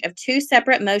subject of 2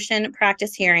 separate motion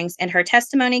practice hearings, and her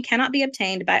testimony cannot be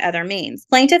obtained by other means.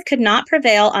 Plaintiff could not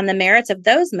prevail on the merits of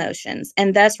those motions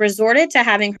and thus resorted to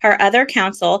having her other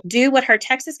counsel do what her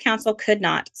Texas counsel could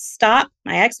not: stop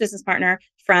my ex-business partner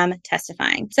from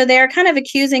testifying. So they're kind of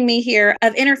accusing me here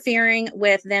of interfering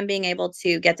with them being able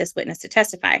to get this witness to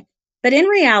testify. But in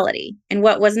reality, and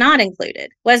what was not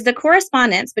included, was the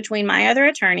correspondence between my other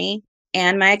attorney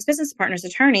and my ex-business partner's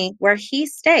attorney, where he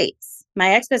states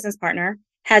my ex-business partner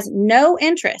has no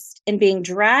interest in being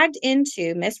dragged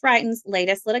into Miss Wrighton's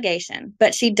latest litigation,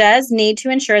 but she does need to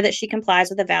ensure that she complies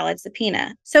with a valid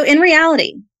subpoena. So in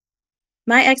reality,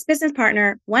 my ex-business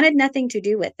partner wanted nothing to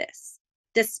do with this.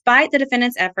 Despite the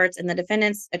defendant's efforts and the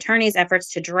defendant's attorney's efforts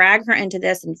to drag her into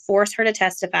this and force her to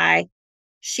testify,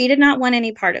 she did not want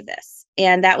any part of this.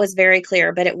 And that was very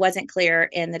clear, but it wasn't clear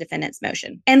in the defendant's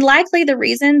motion. And likely the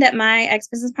reason that my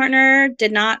ex-business partner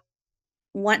did not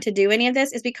want to do any of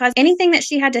this is because anything that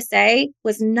she had to say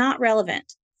was not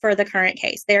relevant for the current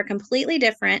case. They are completely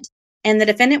different. And the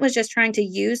defendant was just trying to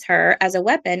use her as a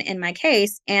weapon in my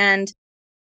case. And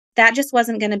that just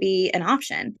wasn't going to be an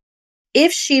option.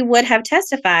 If she would have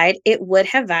testified, it would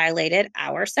have violated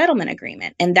our settlement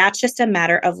agreement. And that's just a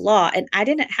matter of law. And I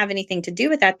didn't have anything to do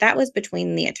with that. That was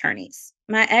between the attorneys.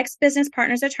 My ex-business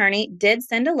partner's attorney did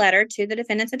send a letter to the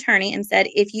defendant's attorney and said,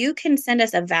 if you can send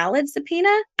us a valid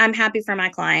subpoena, I'm happy for my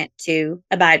client to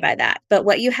abide by that. But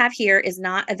what you have here is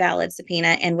not a valid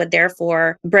subpoena and would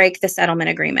therefore break the settlement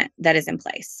agreement that is in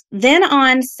place. Then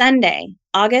on Sunday,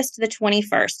 August the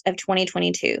 21st of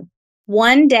 2022,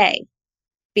 one day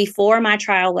before my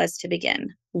trial was to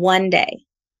begin, one day,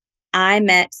 I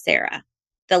met Sarah,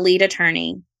 the lead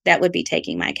attorney that would be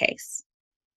taking my case.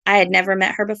 I had never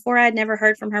met her before. I had never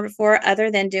heard from her before,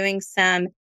 other than doing some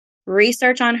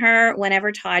research on her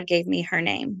whenever Todd gave me her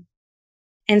name.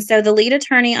 And so the lead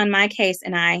attorney on my case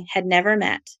and I had never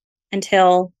met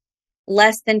until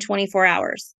less than 24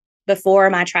 hours before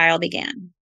my trial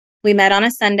began. We met on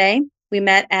a Sunday. We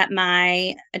met at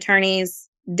my attorney's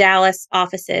Dallas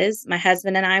offices. My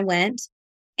husband and I went,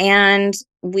 and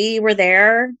we were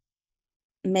there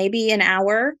maybe an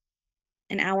hour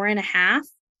and a half,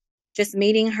 just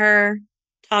meeting her,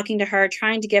 talking to her,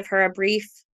 trying to give her a brief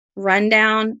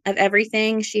rundown of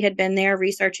everything. She had been there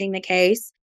researching the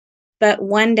case. But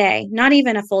one day, not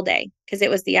even a full day, because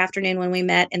it was the afternoon when we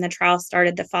met and the trial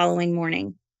started the following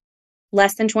morning.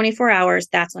 Less than 24 hours,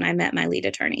 that's when I met my lead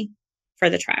attorney for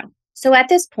the trial. So at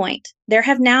this point, there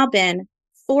have now been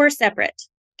 4 separate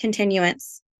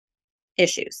continuance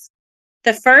issues.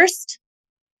 The first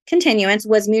continuance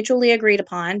was mutually agreed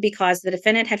upon because the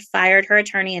defendant had fired her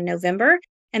attorney in November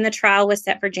and the trial was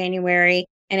set for January,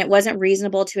 and it wasn't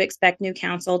reasonable to expect new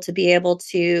counsel to be able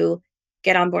to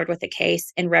get on board with the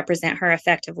case and represent her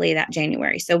effectively that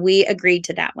January. So we agreed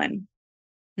to that one.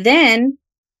 Then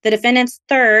the defendant's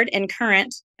third and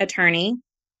current attorney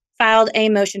filed a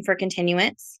motion for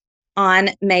continuance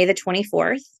on May the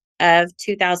 24th. Of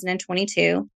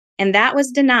 2022, and that was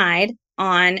denied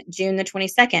on June the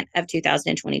 22nd of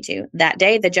 2022. That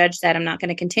day, the judge said, I'm not going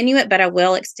to continue it, but I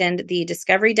will extend the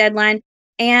discovery deadline,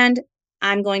 and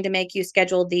I'm going to make you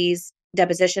schedule these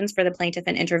depositions for the plaintiff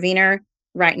and intervener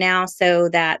right now so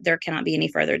that there cannot be any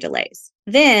further delays.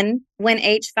 Then, when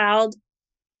H filed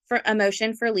for a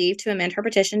motion for leave to amend her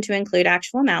petition to include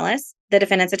actual malice, the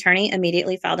defendant's attorney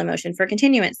immediately filed a motion for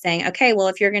continuance saying, okay, well,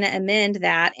 if you're going to amend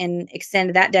that and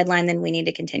extend that deadline, then we need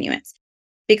a continuance.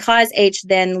 Because H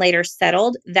then later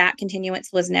settled, that continuance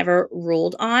was never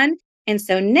ruled on. And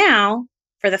so now,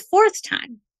 for the 4th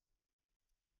time,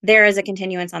 there is a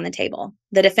continuance on the table.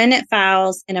 The defendant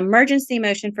files an emergency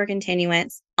motion for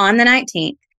continuance on the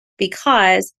 19th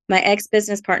because my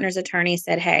ex-business partner's attorney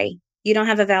said, hey, you don't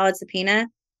have a valid subpoena.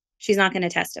 She's not going to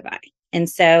testify. And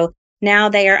so now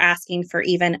they are asking for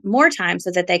even more time so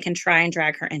that they can try and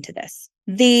drag her into this.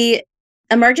 The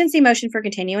emergency motion for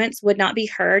continuance would not be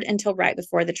heard until right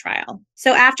before the trial.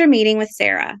 So after meeting with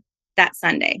Sarah that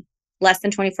Sunday, less than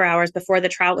 24 hours before the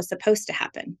trial was supposed to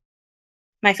happen,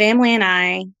 my family and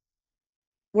I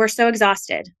were so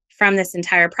exhausted from this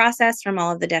entire process, from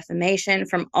all of the defamation,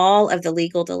 from all of the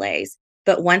legal delays.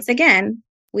 But once again,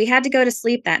 we had to go to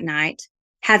sleep that night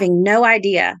having no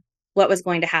idea what was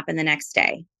going to happen the next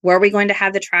day. Were we going to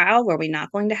have the trial? Were we not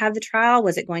going to have the trial?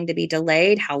 Was it going to be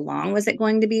delayed? How long was it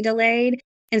going to be delayed?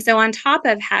 And so on top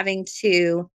of having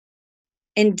to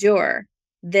endure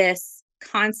this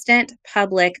constant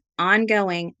public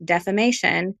ongoing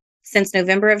defamation since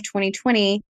November of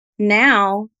 2020,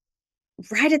 now,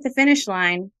 right at the finish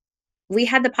line, we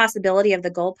had the possibility of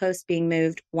the goalposts being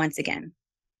moved once again.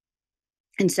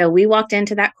 And so we walked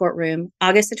into that courtroom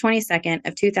August the 22nd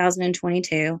of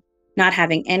 2022, not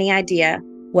having any idea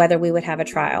whether we would have a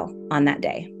trial on that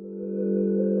day.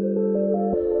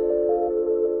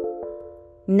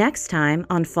 Next time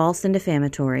on False and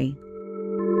Defamatory.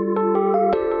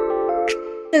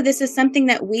 So this is something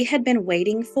that we had been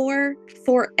waiting for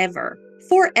forever.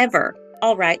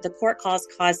 All right, the court calls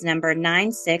cause number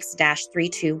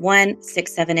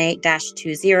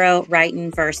 96-321-678-20,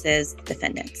 Wrighton versus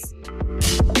defendants.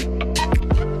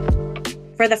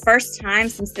 For the first time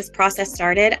since this process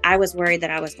started, I was worried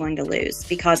that I was going to lose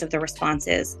because of the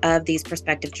responses of these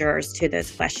prospective jurors to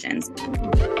those questions.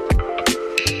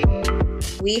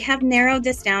 We have narrowed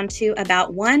this down to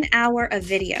about 1 hour of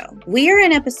video. We are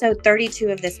in episode 32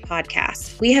 of this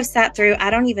podcast. We have sat through, I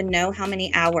don't even know how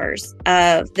many hours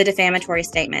of the defamatory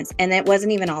statements, and it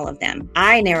wasn't even all of them.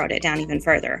 I narrowed it down even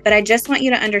further. But I just want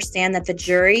you to understand that the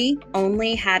jury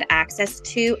only had access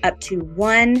to up to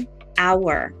 1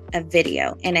 hour of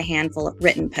video and a handful of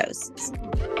written posts.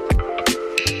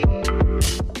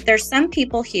 There's some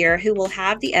people here who will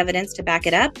have the evidence to back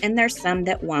it up, and there's some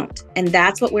that won't. And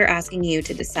that's what we're asking you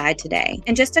to decide today.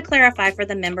 And just to clarify for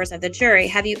the members of the jury,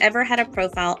 have you ever had a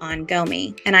profile on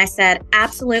GoMe? And I said,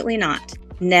 absolutely not.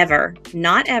 Never.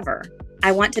 Not ever.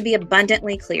 I want to be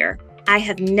abundantly clear. I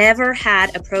have never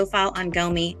had a profile on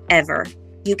GoMe ever.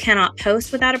 You cannot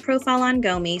post without a profile on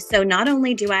GoMe. So not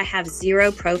only do I have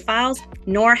 0 profiles,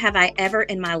 nor have I ever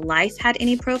in my life had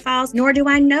any profiles, nor do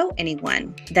I know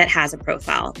anyone that has a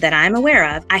profile that I'm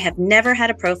aware of. I have never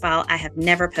had a profile. I have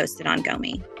never posted on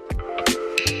GoMe.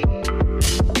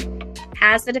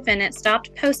 Has the defendant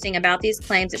stopped posting about these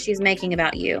claims that she's making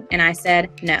about you? And I said,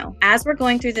 no. As we're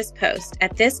going through this post,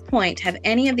 at this point, have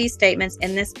any of these statements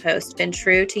in this post been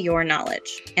true to your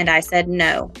knowledge? And I said,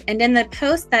 no. And in the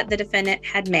post that the defendant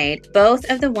had made, both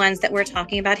of the ones that we're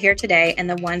talking about here today and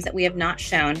the ones that we have not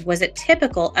shown, was it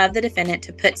typical of the defendant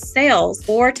to put sales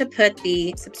or to put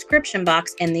the subscription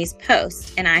box in these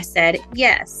posts? And I said,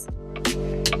 yes.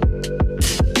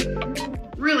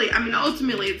 Really, I mean,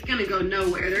 ultimately, it's going to go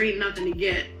nowhere. There ain't nothing to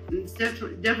get. It's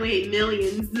definitely ain't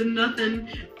millions and nothing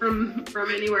from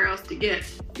anywhere else to get.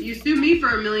 You sue me for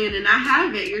 $1 million and I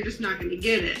have it, you're just not going to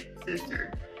get it,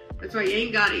 sister. That's why you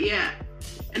ain't got it yet.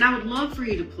 And I would love for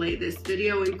you to play this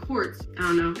video in courts. I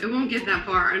don't know. It won't get that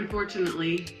far,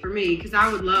 unfortunately, for me, because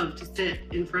I would love to sit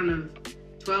in front of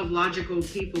 12 logical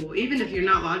people. Even if you're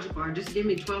not logical, just give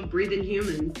me 12 breathing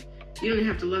humans. You don't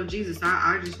even have to love Jesus.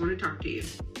 I just want to talk to you.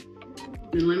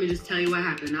 And let me just tell you what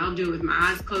happened. I'll do it with my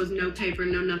eyes closed, no paper,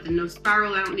 no nothing, no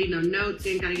spiral. I don't need no notes.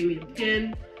 You ain't gotta give me a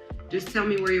pen. Just tell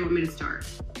me where you want me to start.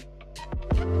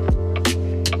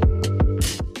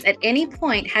 At any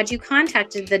point, had you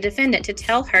contacted the defendant to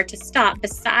tell her to stop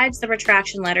besides the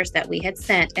retraction letters that we had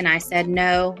sent? And I said,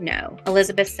 no.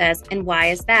 Elizabeth says, and why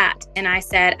is that? And I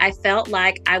said, I felt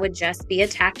like I would just be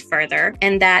attacked further,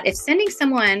 and that if sending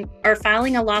someone or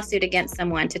filing a lawsuit against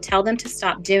someone to tell them to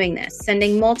stop doing this,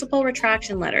 sending multiple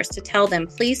retraction letters to tell them,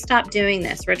 please stop doing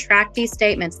this, retract these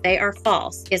statements, they are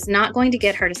false, is not going to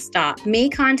get her to stop. Me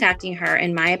contacting her,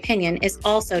 in my opinion, is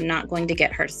also not going to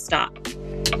get her to stop.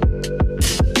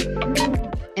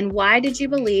 And why did you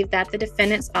believe that the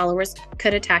defendant's followers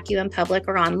could attack you in public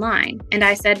or online? And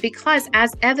I said, because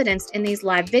as evidenced in these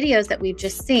live videos that we've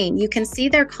just seen, you can see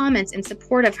their comments in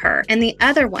support of her. And the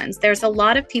other ones, there's a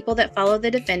lot of people that follow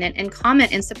the defendant and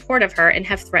comment in support of her and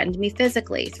have threatened me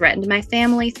physically, threatened my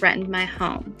family, threatened my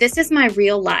home. This is my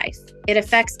real life. It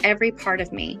affects every part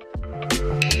of me.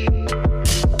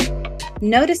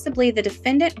 Noticeably, the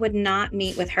defendant would not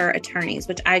meet with her attorneys,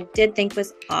 which I did think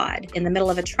was odd. In the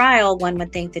middle of a trial, one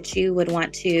would think that you would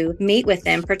want to meet with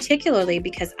them, particularly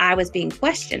because I was being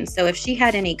questioned. So if she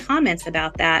had any comments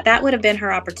about that, that would have been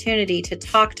her opportunity to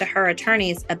talk to her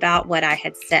attorneys about what I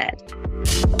had said.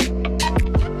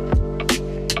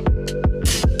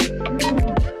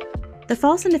 The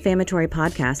False and Defamatory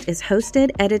podcast is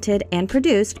hosted, edited, and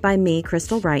produced by me,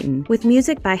 Crystal Wrighton, with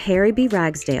music by Harry B.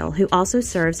 Ragsdale, who also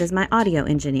serves as my audio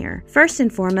engineer. First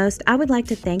and foremost, I would like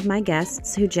to thank my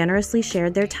guests who generously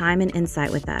shared their time and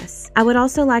insight with us. I would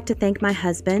also like to thank my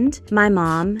husband, my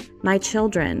mom, my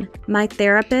children, my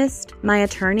therapist, my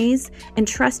attorneys, and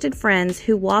trusted friends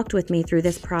who walked with me through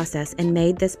this process and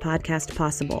made this podcast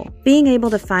possible. Being able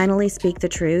to finally speak the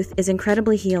truth is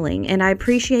incredibly healing, and I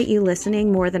appreciate you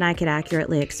listening more than I could ask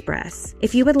accurately express.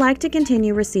 If you would like to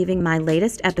continue receiving my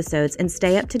latest episodes and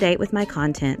stay up to date with my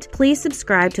content, please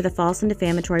subscribe to the False and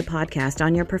Defamatory podcast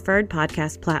on your preferred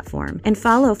podcast platform and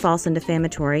follow False and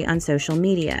Defamatory on social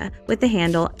media with the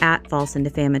handle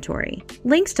 @FalseAndDefamatory.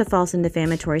 Links to False and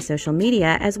Defamatory social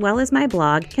media as well as my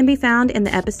blog can be found in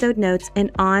the episode notes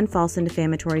and on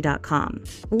falseanddefamatory.com.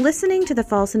 Listening to the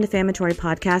False and Defamatory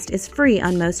podcast is free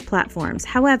on most platforms.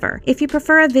 However, if you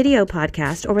prefer a video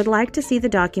podcast or would like to see the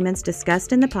documents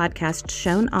discussed in the podcast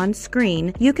shown on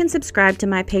screen, you can subscribe to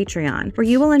my Patreon, where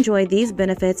you will enjoy these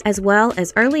benefits as well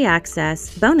as early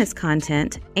access, bonus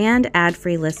content, and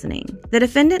ad-free listening. The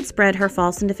defendant spread her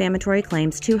false and defamatory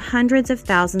claims to hundreds of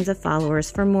thousands of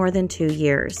followers for more than 2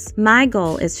 years. My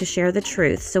goal is to share the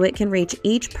truth so it can reach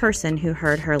each person who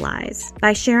heard her lies.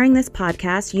 By sharing this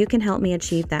podcast, you can help me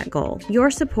achieve that goal.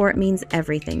 Your support means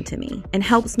everything to me and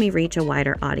helps me reach a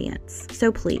wider audience.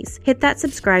 So please hit that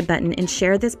subscribe button and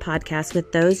share this podcast with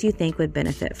those you think would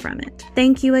benefit from it.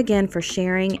 Thank you again for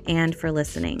sharing and for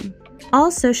listening.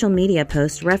 All social media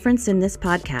posts referenced in this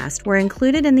podcast were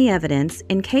included in the evidence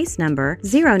in case number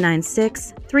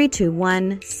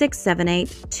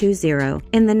 096-321-67820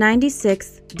 in the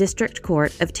 96th District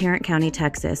Court of Tarrant County,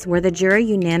 Texas, where the jury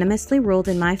unanimously ruled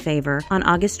in my favor on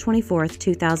August 24,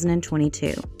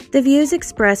 2022. The views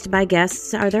expressed by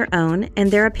guests are their own, and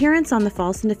their appearance on the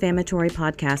False and Defamatory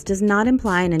podcast does not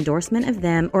imply an endorsement of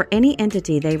them or any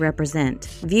entity they represent.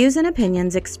 Views and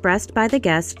opinions expressed by the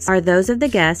guests are those of the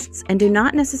guests and do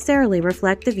not necessarily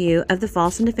reflect the view of the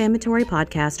False and Defamatory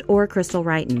podcast or Crystal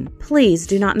Wrighton. Please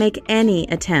do not make any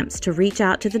attempts to reach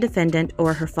out to the defendant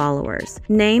or her followers.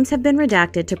 Names have been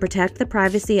redacted to protect the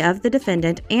privacy of the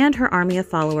defendant and her army of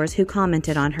followers who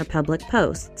commented on her public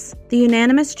posts. The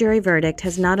unanimous jury verdict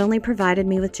has not only provided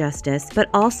me with justice, but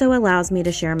also allows me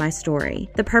to share my story.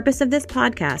 The purpose of this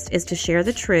podcast is to share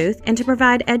the truth and to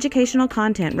provide educational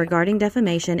content regarding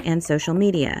defamation and social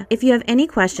media. If you have any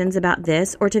questions about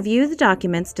this or to view the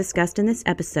documents discussed in this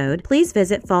episode, please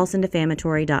visit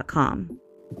falseanddefamatory.com.